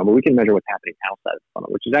of a funnel, but we can measure what's happening outside of the funnel,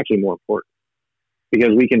 which is actually more important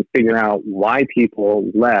because we can figure out why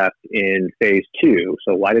people left in phase 2.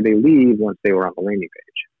 So why did they leave once they were on the landing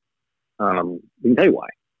page? We can tell you why.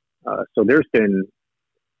 So there's been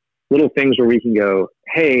little things where we can go,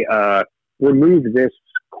 hey, remove this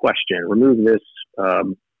question, remove this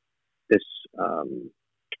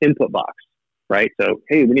input box, right? So,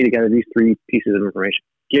 hey, we need to gather these 3 pieces of information.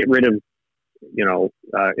 Get rid of,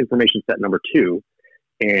 information set number 2,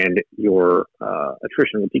 and your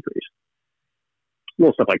attrition will decrease.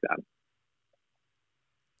 Little stuff like that.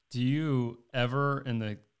 Do you ever, in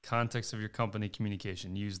context of your company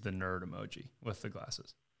communication, use the nerd emoji with the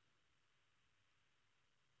glasses?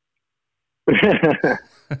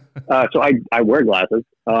 So I wear glasses.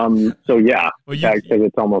 So yeah, well, because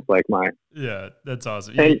it's almost like my. Yeah, that's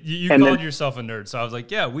awesome. And, you called yourself a nerd, so I was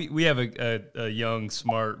like, yeah, we have a young,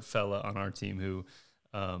 smart fella on our team who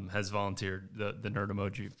has volunteered the nerd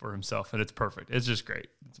emoji for himself, and it's perfect. It's just great.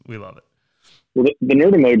 We love it. Well, the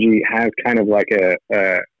nerd emoji has kind of like a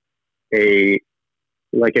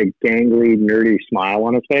gangly, nerdy smile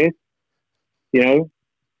on his face,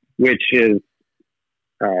 which is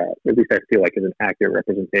at least I feel like is an accurate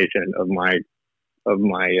representation of my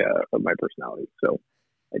personality. So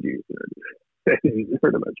I do use the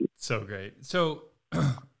nerd emoji. So great. So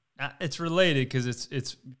it's related because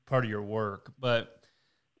it's part of your work, but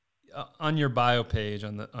on your bio page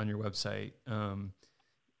on your website,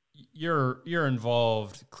 you're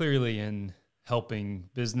involved clearly in helping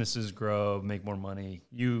businesses grow, make more money.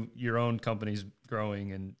 Your own company's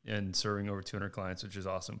growing and serving over 200 clients, which is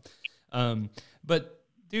awesome. But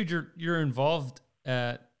dude, you're involved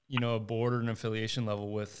at a board or an affiliation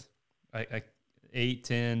level with 8,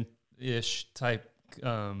 10-ish type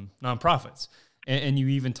nonprofits, and you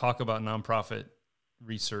even talk about nonprofit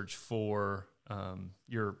research for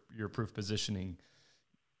your proof positioning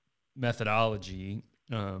methodology.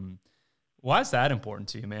 Why is that important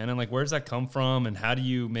to you, man? And like, where does that come from? And how do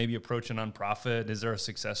you maybe approach a nonprofit? Is there a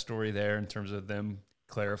success story there in terms of them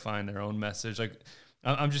clarifying their own message? Like,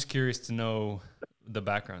 I'm just curious to know the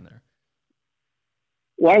background there.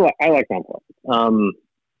 Well, I like nonprofits. One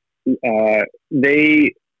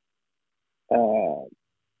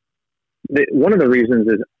of the reasons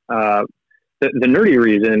is the nerdy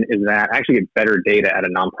reason is that I actually get better data out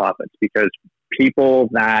of nonprofits because people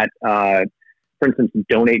that, for instance,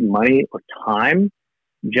 donate money or time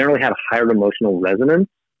generally have higher emotional resonance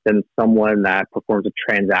than someone that performs a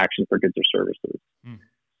transaction for goods or services. Mm.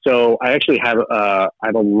 So I actually have a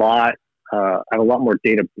lot more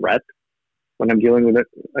data breadth when I'm dealing with a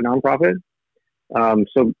nonprofit.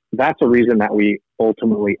 So that's a reason that we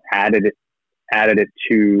ultimately added it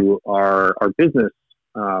to our business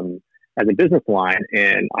as a business line,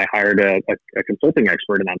 and I hired a consulting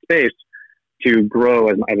expert in that space to grow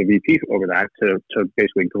as a VP over that to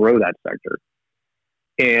basically grow that sector.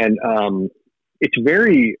 And it's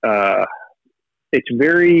very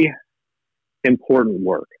important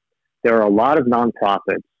work. There are a lot of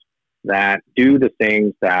nonprofits that do the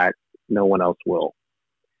things that no one else will,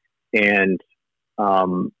 and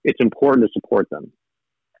it's important to support them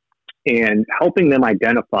and helping them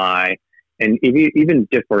identify and even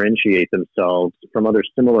differentiate themselves from other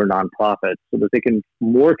similar nonprofits so that they can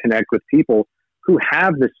more connect with people who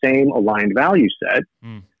have the same aligned value set.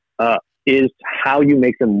 Is how you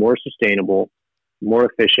make them more sustainable, more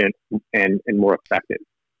efficient, and more effective.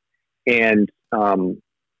 And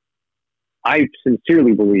I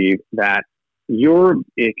sincerely believe that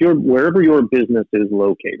wherever your business is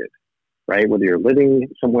located, right, whether you're living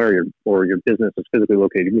somewhere or your business is physically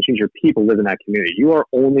located, which means your people live in that community, you are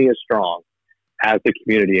only as strong as the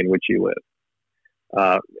community in which you live.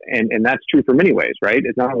 And that's true for many ways, right?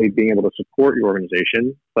 It's not only being able to support your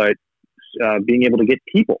organization, but being able to get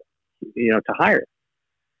people, to hire.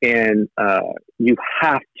 And you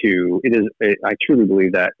have to, I truly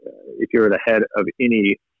believe that if you're the head of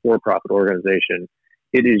any for-profit organization,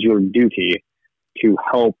 it is your duty to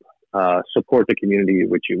help support the community in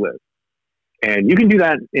which you live. And you can do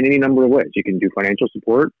that in any number of ways. You can do financial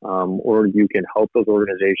support, or you can help those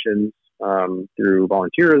organizations through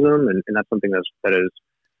volunteerism, and that's something that is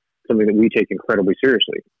something that we take incredibly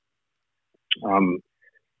seriously.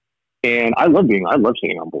 And I love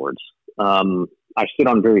sitting on boards. I sit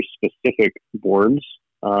on very specific boards.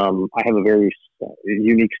 I have a very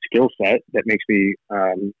unique skill set that makes me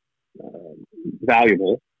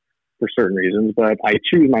valuable for certain reasons, but I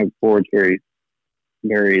choose my boards very,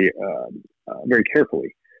 very, very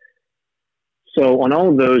carefully. So on all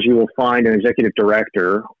of those, you will find an executive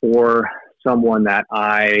director or someone that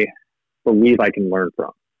I believe I can learn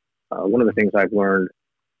from. One of the things I've learned,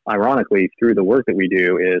 ironically, through the work that we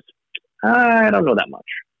do is I don't know that much.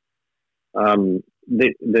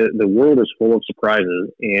 The world is full of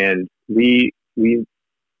surprises, and we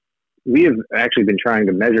have actually been trying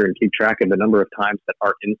to measure and keep track of the number of times that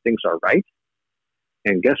our instincts are right.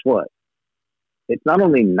 And guess what? It's not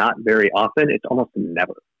only not very often, it's almost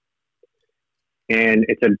never. And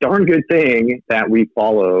it's a darn good thing that we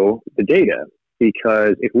follow the data,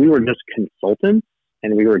 because if we were just consultants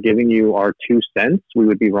and we were giving you our 2 cents, we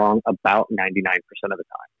would be wrong about 99% of the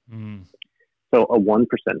time. Mm. So a 1%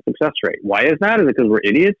 success rate. Why is that? Is it because we're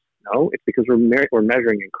idiots? No, it's because we're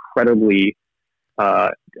measuring incredibly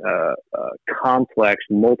complex,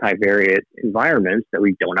 multivariate environments that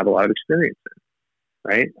we don't have a lot of experience in,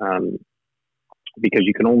 right? Because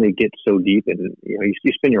you can only get so deep, and you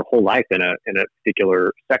spend your whole life in a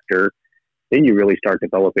particular sector, then you really start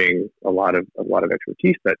developing a lot of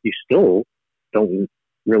expertise, but you still don't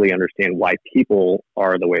really understand why people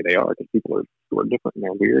are the way they are, because people are different and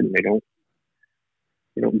they're weird and they don't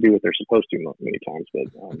do what they're supposed to many times. But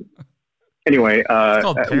anyway, it's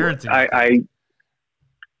called parenting.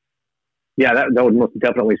 Yeah, that would most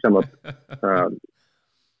definitely sum up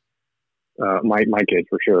my kids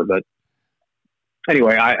for sure. But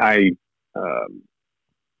anyway, I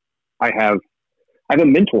have a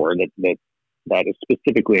mentor that is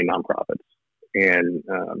specifically in nonprofits, and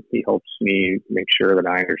he helps me make sure that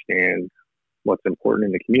I understand what's important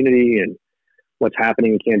in the community and what's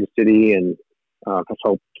happening in Kansas City, and has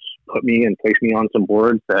helped put me and place me on some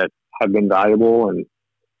boards that have been valuable, and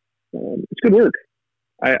it's good work.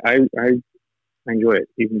 I enjoy it.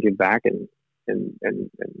 You can give back and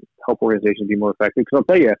help organizations be more effective. Because I'll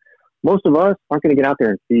tell you, most of us aren't going to get out there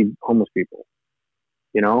and feed homeless people,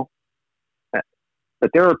 but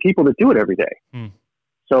there are people that do it every day.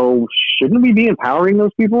 So shouldn't we be empowering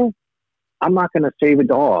those people? I'm not going to save a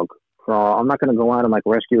dog I'm not going to go out and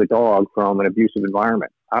rescue a dog from an abusive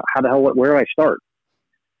environment. How the hell, where do I start?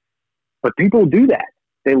 But people do that.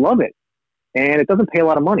 They love it. And it doesn't pay a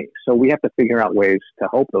lot of money. So we have to figure out ways to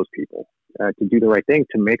help those people to do the right thing,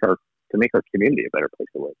 to make our community a better place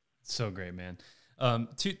to live. So great, man.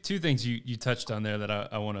 Two things you touched on there that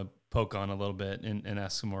I want to poke on a little bit and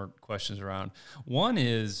ask some more questions around. One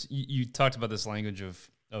is you talked about this language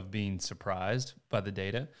of being surprised by the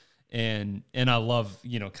data. And I love,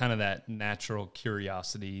 kind of that natural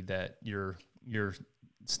curiosity that you're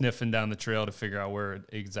sniffing down the trail to figure out where it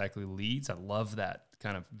exactly leads. I love that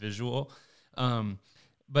kind of visual.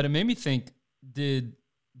 But it made me think,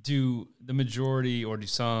 do the majority or do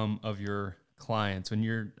some of your clients,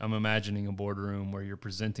 when I'm imagining a boardroom where you're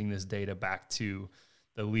presenting this data back to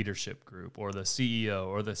the leadership group or the CEO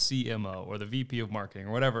or the CMO or the VP of marketing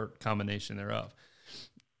or whatever combination thereof,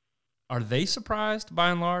 are they surprised by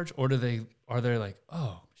and large, or are they like,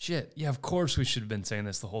 oh shit, yeah, of course we should have been saying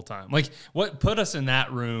this the whole time? What put us in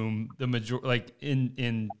that room? The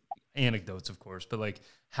in anecdotes, of course, but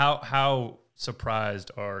how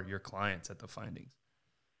surprised are your clients at the findings?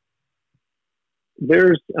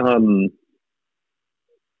 There's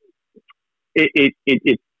it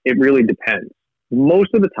really depends.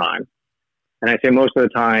 Most of the time, and I say most of the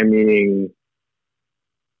time meaning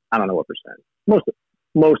I don't know what percent.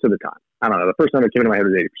 Most of the time, I don't know. The first time it came into my head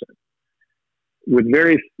was 80%. With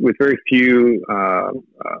very few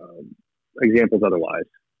examples otherwise,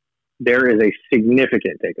 there is a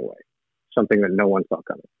significant takeaway, something that no one saw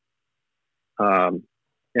coming.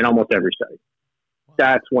 In almost every study,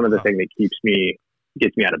 that's one of the things that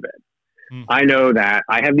gets me out of bed. I know that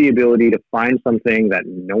I have the ability to find something that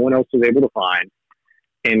no one else was able to find,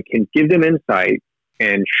 and can give them insight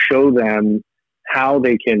and show them how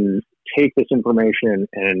they can take this information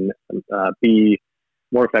and be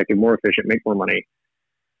more effective, more efficient, make more money,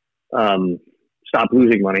 stop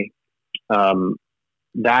losing money.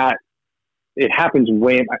 That it happens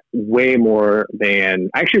way more than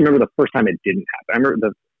I actually remember the first time it didn't happen. I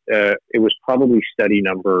remember it was probably study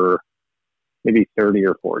number maybe 30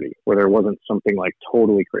 or 40 where there wasn't something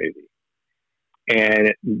totally crazy.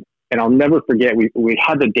 And I'll never forget, we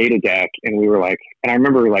had the data deck and we were and I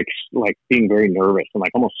remember being very nervous and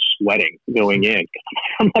almost sweating going in.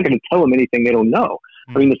 I'm not going to tell them anything they don't know.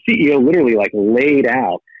 I mean, the CEO literally laid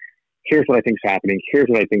out, here's what I think's happening. Here's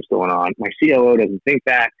what I think's going on. My COO doesn't think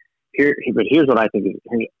that but here's what I think is,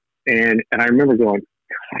 and I remember going,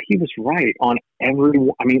 God, he was right on every,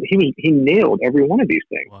 I mean, he nailed every one of these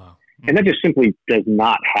things. Wow. And that just simply does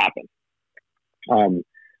not happen.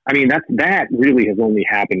 I mean, that really has only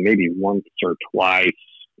happened maybe once or twice,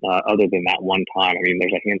 other than that one time. I mean,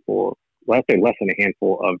 there's a handful, less than a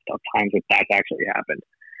handful of times that that's actually happened.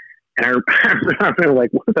 And I remember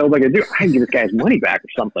what the hell was I going to do? I can give this guy's money back or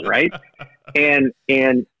something, right?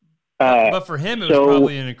 But for him, it was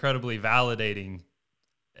probably an incredibly validating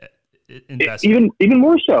investment. Even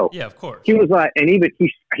more so. Yeah, of course. He was and even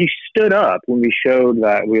he stood up when we showed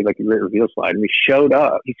that we had a great reveal slide, and we showed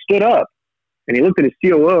up. He stood up. And he looked at his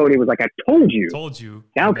COO and he was like, I told you.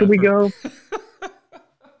 Now can we go?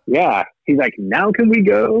 Yeah. He's like, now can we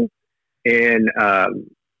go? And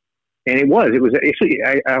it was actually,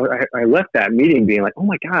 I left that meeting being like, oh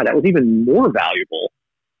my God, that was even more valuable.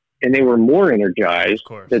 And they were more energized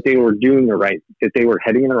that they were that they were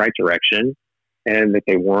heading in the right direction, and that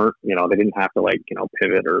they weren't, they didn't have to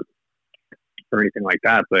pivot or anything like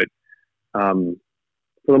that. But,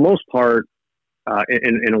 for the most part,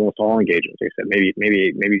 in almost all engagements, like I said, maybe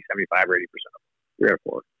 75 or 80% of them, 3 or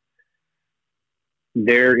 4,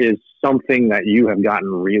 there is something that you have gotten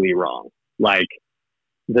really wrong. Like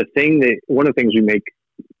one of the things we make,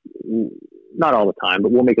 not all the time, but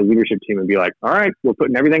we'll make a leadership team and be like, all right, we're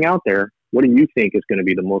putting everything out there. What do you think is going to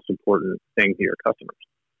be the most important thing to your customers?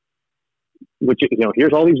 Which,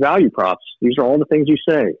 here's all these value props. These are all the things you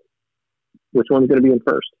say. Which one's going to be in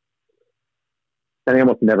first? And they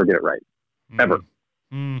almost never get it right, ever.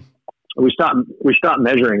 We stopped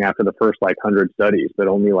measuring after the first 100 studies, but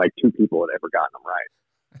only 2 people had ever gotten them right.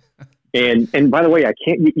 and by the way,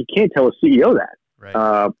 you can't tell a CEO that,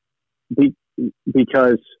 right?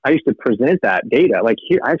 Because I used to present that data.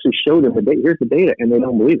 Here, I actually showed them the data. Here's the data, and they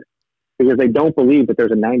don't believe it because they don't believe that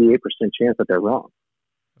there's a 98% chance that they're wrong.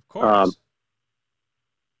 Of course.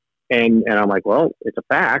 And I'm like, well, it's a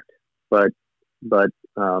fact, but okay.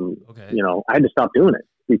 I had to stop doing it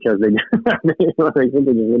because they simply just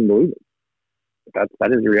wouldn't believe it.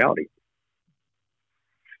 That is the reality.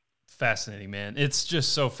 Fascinating, man. It's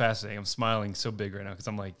just so fascinating. I'm smiling so big right now because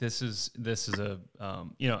I'm like, this is a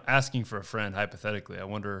asking for a friend hypothetically. I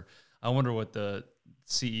wonder what the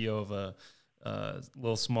CEO of a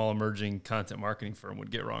little small emerging content marketing firm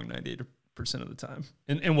would get wrong 98% of the time,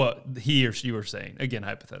 and what he or she were saying, again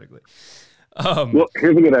hypothetically. Well,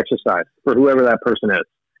 here's a good exercise for whoever that person is.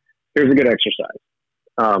 Here's a good exercise.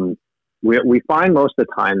 We find most of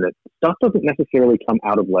the time that stuff doesn't necessarily come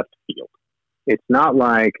out of left field. It's not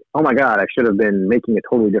like, oh my God, I should have been making a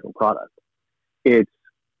totally different product. It's,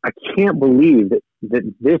 I can't believe that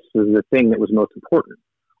this is the thing that was most important.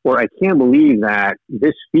 Or I can't believe that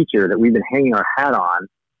this feature that we've been hanging our hat on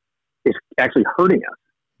is actually hurting us.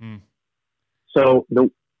 So the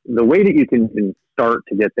way that you can start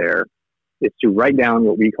to get there is to write down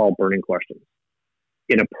what we call burning questions.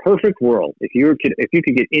 In a perfect world, if you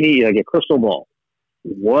could get any, a crystal ball,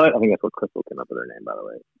 I think that's what Crystal came up with her name, by the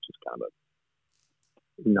way, which is kind of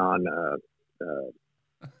a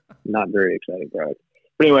not very exciting product.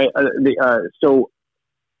 But anyway, so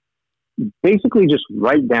basically just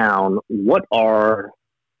write down what are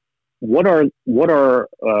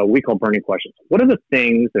we call burning questions. What are the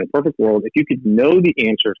things in a perfect world, if you could know the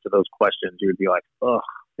answers to those questions, you would be like, oh,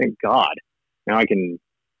 thank God, now I can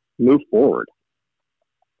move forward.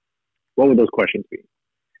 What would those questions be?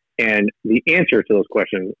 And the answer to those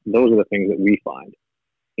questions, those are the things that we find.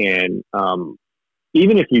 And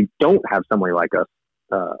even if you don't have somebody like us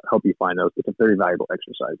help you find those, it's a very valuable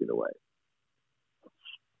exercise either way.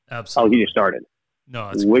 Absolutely. I'll get you started.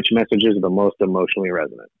 No, which messages are the most emotionally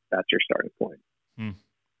resonant? That's your starting point.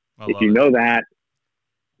 If you know that,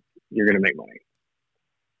 you're going to make money.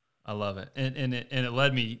 I love it. And it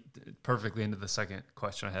led me perfectly into the second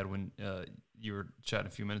question I had when you were chatting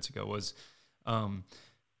a few minutes ago was,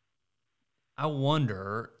 I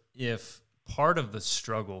wonder if part of the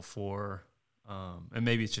struggle for, and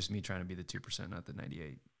maybe it's just me trying to be the 2%, not the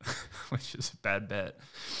 98, which is a bad bet.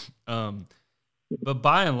 But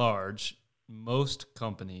by and large, most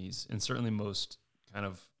companies, and certainly most kind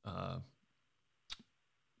of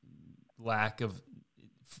lack of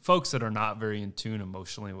folks that are not very in tune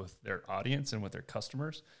emotionally with their audience and with their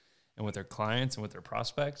customers and with their clients and with their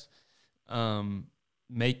prospects, and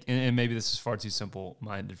maybe this is far too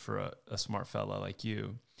simple-minded for a smart fella like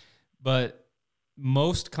you, but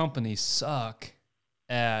most companies suck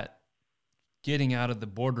at getting out of the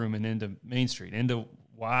boardroom and into Main Street, into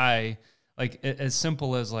why, as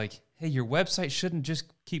simple as hey, your website shouldn't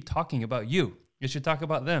just keep talking about you. It should talk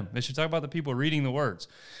about them. It should talk about the people reading the words.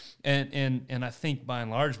 And I think by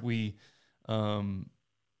and large we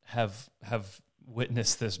have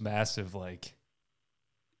witnessed this massive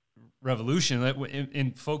revolution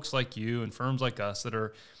in folks like you and firms like us that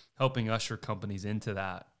are helping usher companies into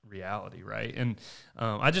that reality, right? And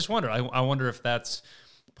I just wonder, I wonder if that's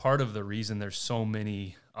part of the reason there's so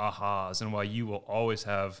many ahas and why you will always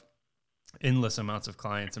have endless amounts of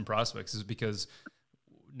clients and prospects is because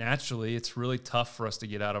naturally it's really tough for us to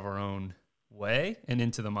get out of our own way and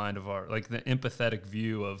into the mind of our, the empathetic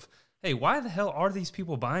view of, hey, why the hell are these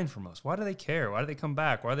people buying from us? Why do they care? Why do they come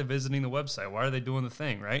back? Why are they visiting the website? Why are they doing the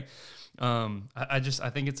thing, right? I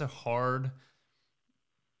think it's a hard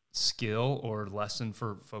skill or lesson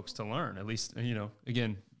for folks to learn, at least,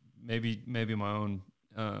 again, maybe my own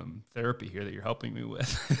therapy here that you're helping me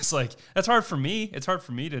with. It's that's hard for me. It's hard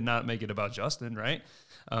for me to not make it about Justin, right?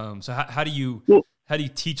 So how do you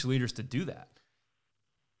teach leaders to do that?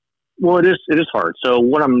 Well, it is hard. So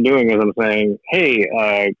what I'm doing is I'm saying, hey,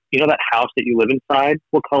 that house that you live inside,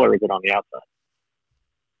 what color is it on the outside?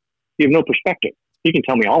 You have no perspective. You can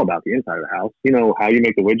tell me all about the inside of the house. You know how you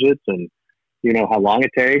make the widgets and you know how long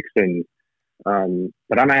it takes, and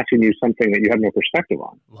but I'm asking you something that you have no perspective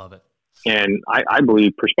on. Love it. And I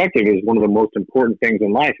believe perspective is one of the most important things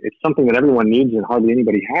in life. It's something that everyone needs and hardly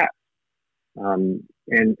anybody has. And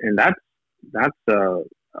that's one of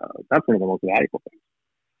the most valuable things.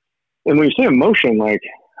 And when you say emotion, like,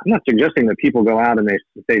 I'm not suggesting that people go out and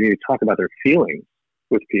they need to talk about their feelings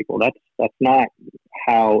with people. That's not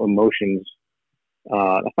how emotions.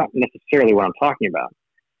 That's not necessarily what I'm talking about.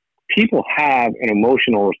 People have an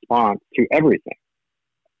emotional response to everything.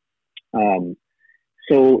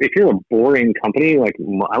 So if you're a boring company, like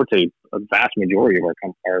I would say a vast majority of our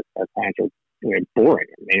clients are boring,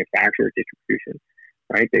 manufacturer, distribution,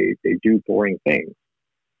 right? They do boring things,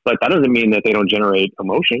 but that doesn't mean that they don't generate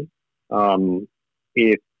emotion. We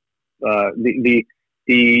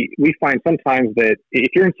find sometimes that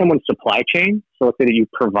if you're in someone's supply chain, so let's say that you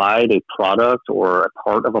provide a product or a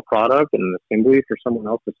part of a product and an assembly for someone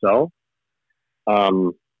else to sell,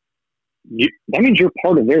 that means you're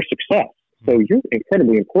part of their success. So you're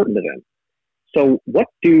incredibly important to them. So what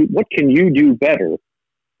can you do better,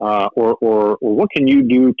 or what can you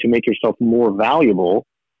do to make yourself more valuable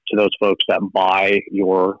to those folks that buy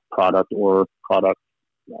your product or product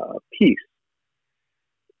piece?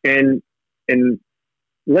 And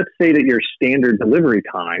let's say that your standard delivery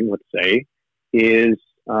time, let's say, is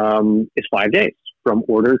 5 days from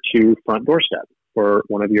order to front doorstep for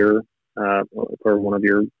one of your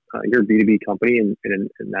your B2B company, and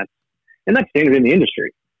that's standard in the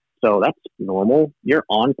industry. So that's normal. You're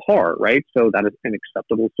on par, right? So that is an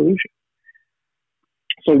acceptable solution.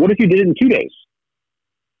 So what if you did it in 2 days?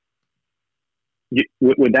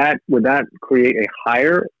 Would that create a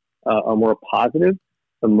higher, a more positive,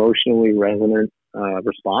 emotionally resonant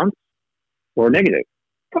response, or negative?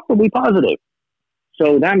 Probably positive.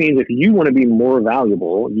 So that means if you want to be more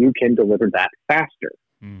valuable, you can deliver that faster.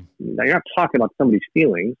 Now, you're not talking about somebody's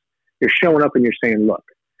feelings. You're showing up and you're saying, look,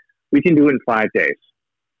 we can do it in 5 days.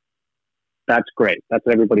 That's great. That's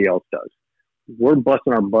what everybody else does. We're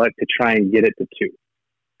busting our butt to try and get it to 2.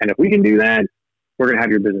 And if we can do that, we're going to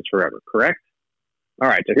have your business forever, correct? All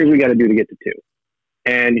right, so here's what we got to do to get to 2.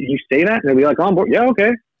 And you say that, and they'll be like, on board. Yeah,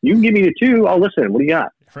 okay. You can give me the 2. I'll listen. What do you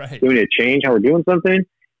got? Right. Do we need to change how we're doing something?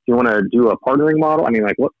 Do you want to do a partnering model? I mean,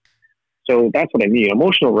 like, what? So that's what I mean.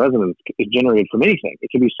 Emotional resonance is generated from anything. It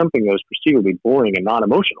can be something that was perceivably boring and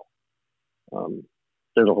non-emotional.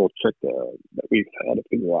 There's a whole trick that we've had to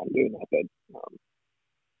figure out in doing that. But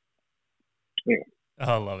yeah.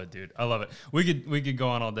 I love it, dude. I love it. We could go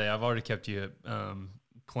on all day. I've already kept you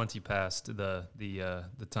plenty past the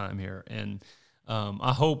time here, and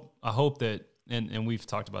I hope that, and we've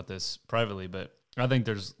talked about this privately, but I think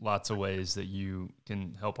there's lots of ways that you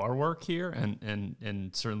can help our work here,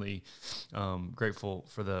 and certainly grateful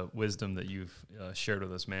for the wisdom that you've shared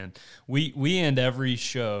with us, man. We end every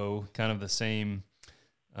show kind of the same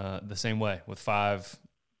way, with 5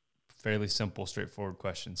 fairly simple, straightforward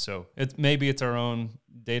questions. So maybe it's our own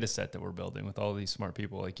data set that we're building with all these smart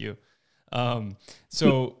people like you.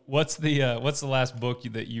 So what's the last book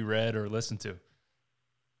that you read or listened to?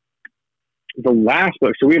 The last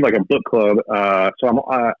book. So we have like a book club. So I'm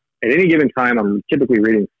at any given time, I'm typically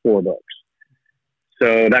reading 4 books.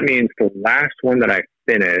 So that means the last one that I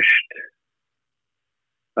finished,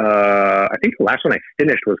 I think the last one I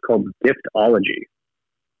finished was called Giftology.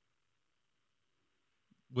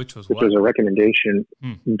 Which was a recommendation.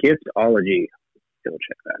 Giftology. Go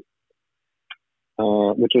check that.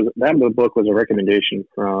 That book was a recommendation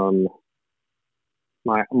from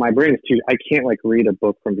my brain is too. I can't like read a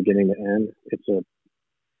book from beginning to end. It's a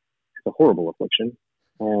horrible affliction.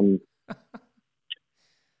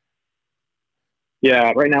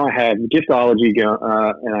 Yeah, right now I have Giftology,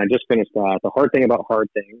 and I just finished that. The Hard Thing About Hard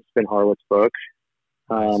Things, Ben Horowitz book.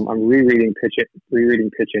 I'm rereading Pitch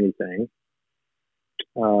Anything.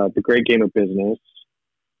 The Great Game of Business,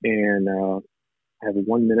 and I have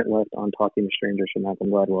 1 minute left on Talking to Strangers from Malcolm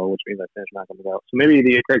Gladwell, which means I finished Malcolm Gladwell. So maybe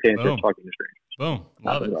the correct answer is Talking to Strangers. Boom,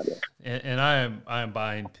 love it. And I am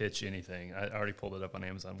buying Pitch Anything. I already pulled it up on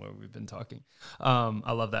Amazon where we've been talking.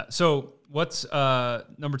 I love that. So what's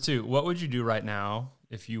number 2? What would you do right now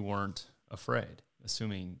if you weren't afraid?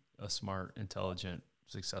 Assuming a smart, intelligent,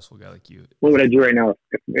 successful guy like you. What would I do right now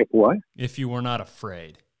if what? If you were not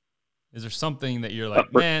afraid. Is there something that you're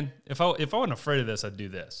like, man, if I wasn't afraid of this, I'd do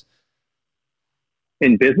this?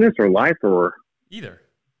 In business or life or? Either.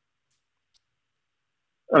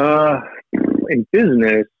 In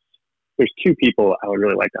business, there's 2 people I would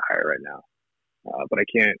really like to hire right now. But I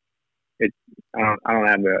can't, I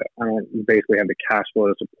don't basically have the cash flow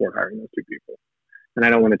to support hiring those 2 people. And I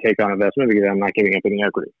don't want to take on investment because I'm not giving up any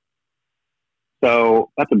equity. So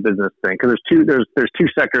that's a business thing because there's two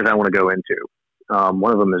sectors I want to go into.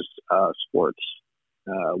 One of them is sports.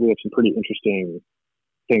 We have some pretty interesting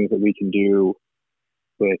things that we can do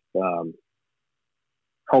with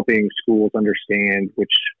helping schools understand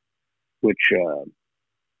what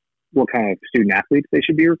kind of student athletes they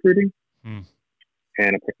should be recruiting.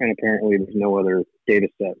 And apparently there's no other data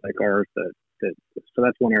set like ours that so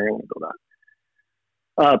that's one area I want to build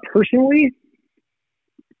on. Personally,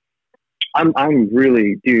 I'm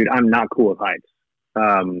really, dude, I'm not cool with heights.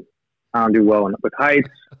 I don't do well with heights.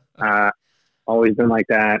 Always been like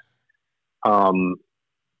that. But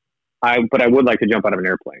I would like to jump out of an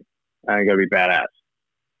airplane. I think that'd be badass.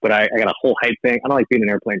 But I got a whole height thing. I don't like being in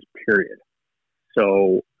airplanes, period.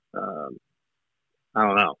 So, I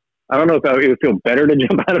don't know. I don't know if it would feel better to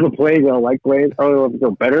jump out of a plane. I don't like planes. I don't know if it would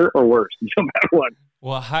feel better or worse to jump out of one.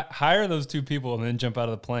 Well, hire those two people and then jump out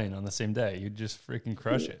of the plane on the same day. You'd just freaking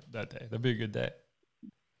crush it that day. That'd be a good day.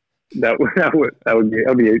 That'd be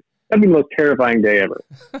the most terrifying day ever.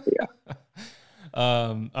 Yeah.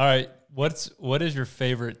 All right. What is your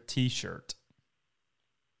favorite T-shirt?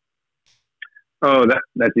 Oh,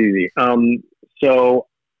 that's easy. So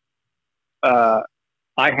I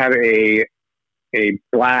have a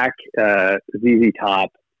black ZZ Top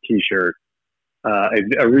T-shirt,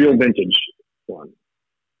 a real vintage one.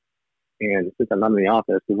 And since I'm not in the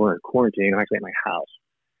office, we're in quarantine. I'm actually at my house.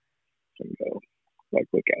 So go look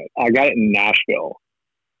at it. I got it in Nashville.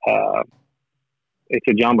 It's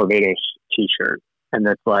a John Barbados T-shirt, and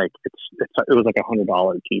it's like it was like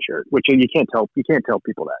 $100 T-shirt, which you can't tell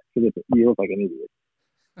people that because you look like an idiot.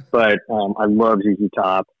 But I love ZZ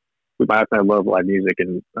Top. With my husband, I love live music,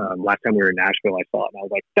 and last time we were in Nashville, I saw it, and I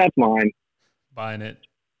was like, "That's mine." Buying it.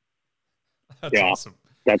 That's awesome.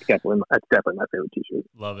 That's definitely my favorite T-shirt.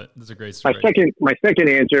 Love it. That's a great story. My second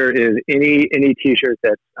answer is any T-shirt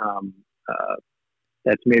that's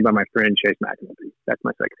made by my friend Chase McAnulty. That's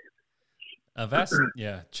my second answer. I've asked,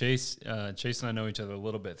 Chase and I know each other a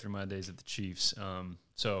little bit through my days at the Chiefs.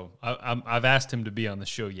 So I've asked him to be on the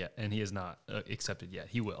show yet, and he has not accepted yet.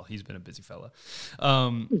 He will. He's been a busy fella.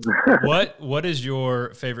 What is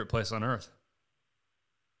your favorite place on earth?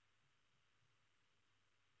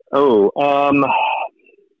 Oh,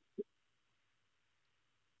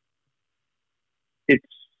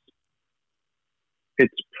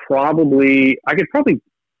 it's probably,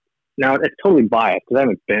 now it's totally biased because I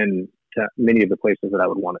haven't been to many of the places that I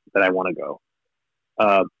want to go.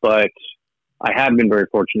 But I have been very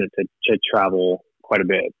fortunate to travel quite a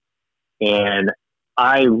bit. And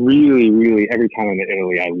I really, really, every time I'm in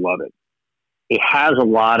Italy, I love it. It has a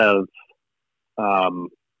lot of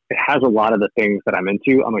the things that I'm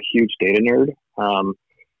into. I'm a huge data nerd. And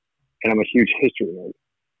I'm a huge history nerd.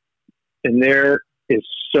 And there is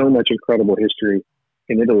so much incredible history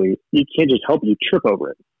in Italy. You can't just help it. You trip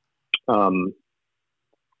over it.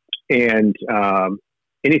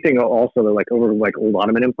 Anything also like over like old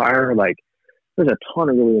Ottoman Empire, like there's a ton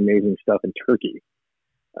of really amazing stuff in Turkey.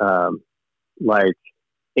 Like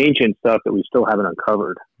ancient stuff that we still haven't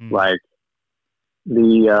uncovered. Like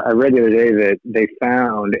I read the other day that they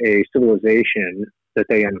found a civilization that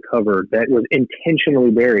they uncovered that was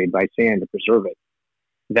intentionally buried by sand to preserve it.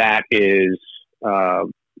 That is,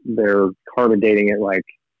 they're carbon dating it like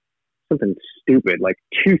something stupid, like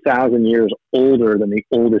 2,000 years older than the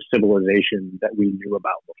oldest civilization that we knew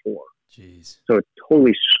about before. Jeez. So it's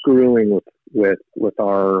totally screwing with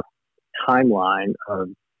our timeline of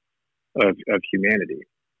humanity.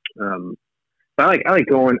 But I like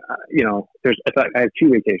going, I have two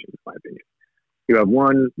vacations, in my opinion. You have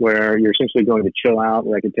one where you're essentially going to chill out,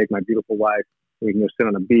 where I can take my beautiful wife, we can go sit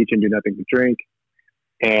on a beach and do nothing but drink.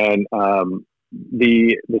 And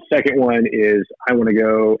the second one is I want to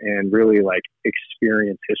go and really like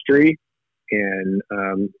experience history. And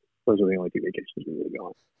those are the only two vacations we really go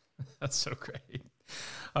on. That's so great.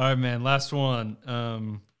 All right, man. Last one. A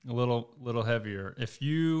little heavier. If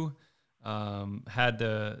you had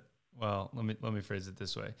to, well, let me phrase it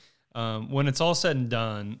this way. When it's all said and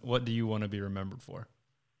done, what do you want to be remembered for?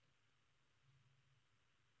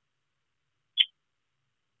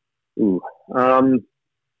 Ooh.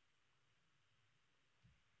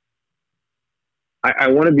 I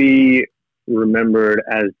want to be remembered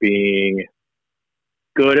as being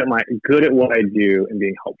good at what I do and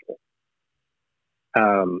being helpful.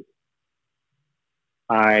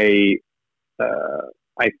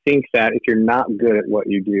 I think that if you're not good at what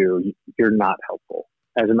you do, you're not helpful.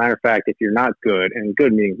 As a matter of fact, if you're not good, and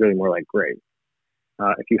good means really more like great.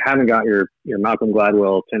 If you haven't got your Malcolm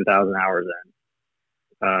Gladwell 10,000 hours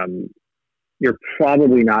in, you're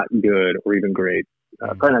probably not good or even great.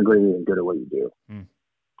 Probably not great or even good at what you do.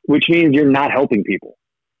 which means you're not helping people.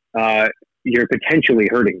 You're potentially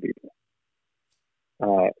hurting people.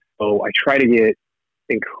 So I try to get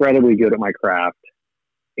incredibly good at my craft,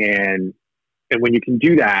 and when you can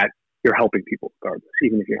do that, you're helping people regardless,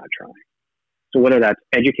 even if you're not trying. So whether that's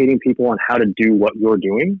educating people on how to do what you're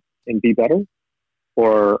doing and be better,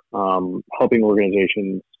 or helping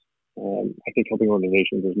organizations, I think helping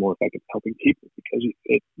organizations is more effective than helping people because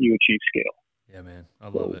you achieve scale. Yeah, man, I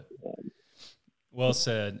love it. Well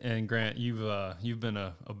said. And Grant, you've been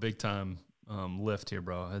a big time lift here,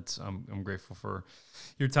 bro. I'm grateful for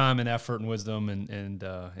your time and effort and wisdom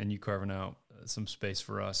and you carving out some space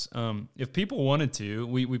for us. If people wanted to,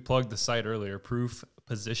 we plugged the site earlier,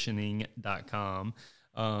 proofpositioning.com.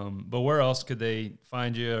 But where else could they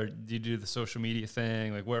find you, or do you do the social media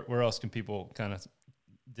thing? Like where else can people kind of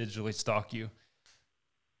digitally stalk you?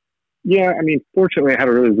 Yeah, I mean, fortunately, I have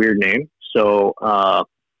a really weird name, so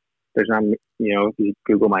there's not, if you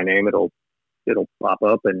Google my name, it'll pop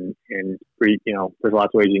up, and there's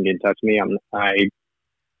lots of ways you can get in touch with me.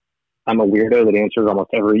 I'm a weirdo that answers almost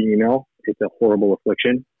every email. It's a horrible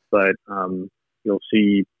affliction, but you'll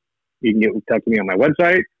see. You can get in touch with me on my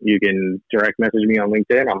website. You can direct message me on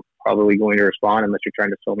LinkedIn. I'm probably going to respond unless you're trying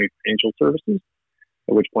to sell me financial services,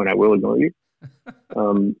 at which point I will ignore you.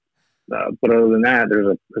 But other than that, there's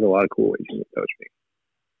a lot of cool ways you can get in touch with me.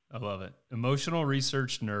 I love it. Emotional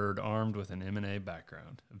research nerd armed with an M&A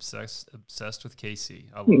background, obsessed with KC.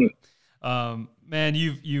 I love it. Man,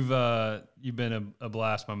 you've been a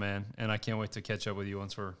blast, my man, and I can't wait to catch up with you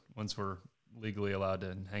once we're legally allowed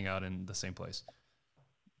to hang out in the same place.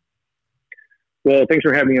 Well, thanks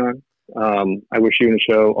for having me on. I wish you and the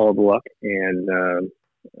show all the luck, and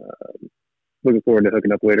looking forward to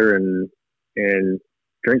hooking up later and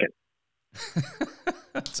drinking.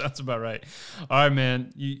 Sounds about right. All right,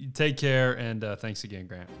 man. You take care, and thanks again,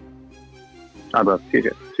 Grant. All right, bro. See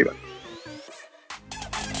you, bud.